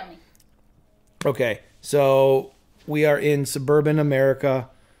you tell me. Okay, so we are in suburban America.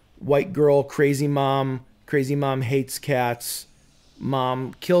 White girl, crazy mom. Crazy mom hates cats.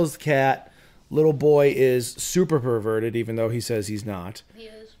 Mom kills the cat. Little boy is super perverted, even though he says he's not. He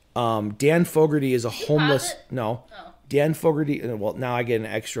is. Dan Fogarty is a homeless. No. Oh. Dan Fogarty. Well, now I get an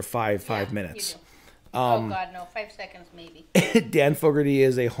extra five minutes. You do. Oh God, no, 5 seconds maybe. Dan Fogarty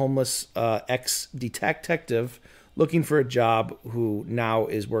is a homeless ex-detective looking for a job who now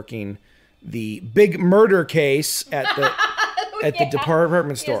is working the big murder case at the the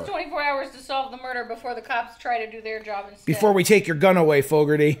department store. He has 24 hours to solve the murder before the cops try to do their job instead. Before we take your gun away,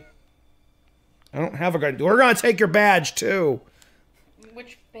 Fogarty. I don't have a gun. We're going to take your badge, too.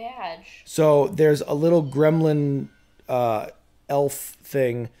 Which badge? So there's a little gremlin elf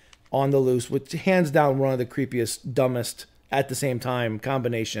thing on the loose, which hands down one of the creepiest, dumbest, at the same time,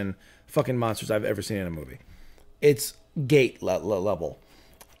 combination fucking monsters I've ever seen in a movie. It's Gate level.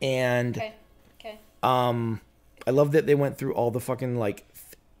 And okay. I love that they went through all the fucking, like,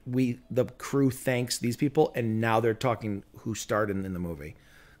 the crew thanks these people, and now they're talking who starred in the movie.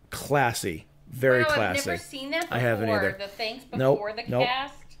 Classy. Very classy. I've never seen that before. I haven't either. The thanks before the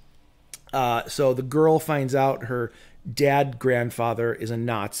cast? So the girl finds out her grandfather is a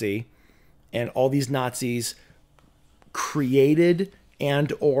Nazi, and all these Nazis created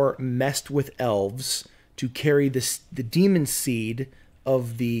and or messed with elves to carry the demon seed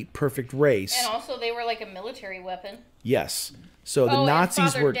of the perfect race. And also they were like a military weapon. Yes. So the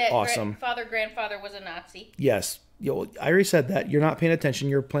Nazis were awesome. Grandfather was a Nazi. Yes. I already said that. You're not paying attention.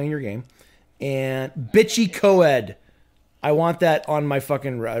 You're playing your game. And bitchy co-ed. I want that on my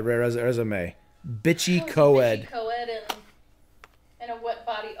fucking resume. Bitchy co-ed. Bitchy co-ed and a wet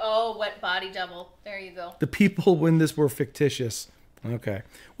body. Oh, wet body double. There you go. The people in this were fictitious. Okay.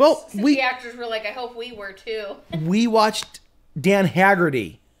 Well, The actors were like, I hope we were too. we watched Dan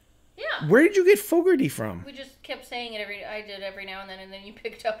Haggerty. Yeah. Where did you get Fogarty from? We just kept saying it every now and then you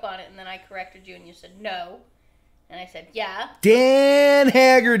picked up on it, and then I corrected you, and you said no, and I said yeah. Dan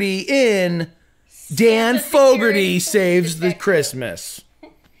Haggerty in Dan Fogarty Saves the Christmas.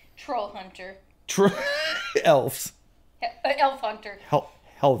 Troll Hunter. Elves. Elf Hunter.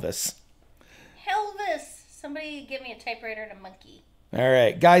 Elvis. Elvis. Somebody give me a typewriter and a monkey. All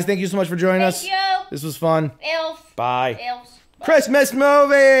right, guys, thank you so much for joining us. Thank you. This was fun. Elf. Bye. Elves. Bye. Christmas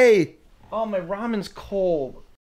movie. Oh, my ramen's cold.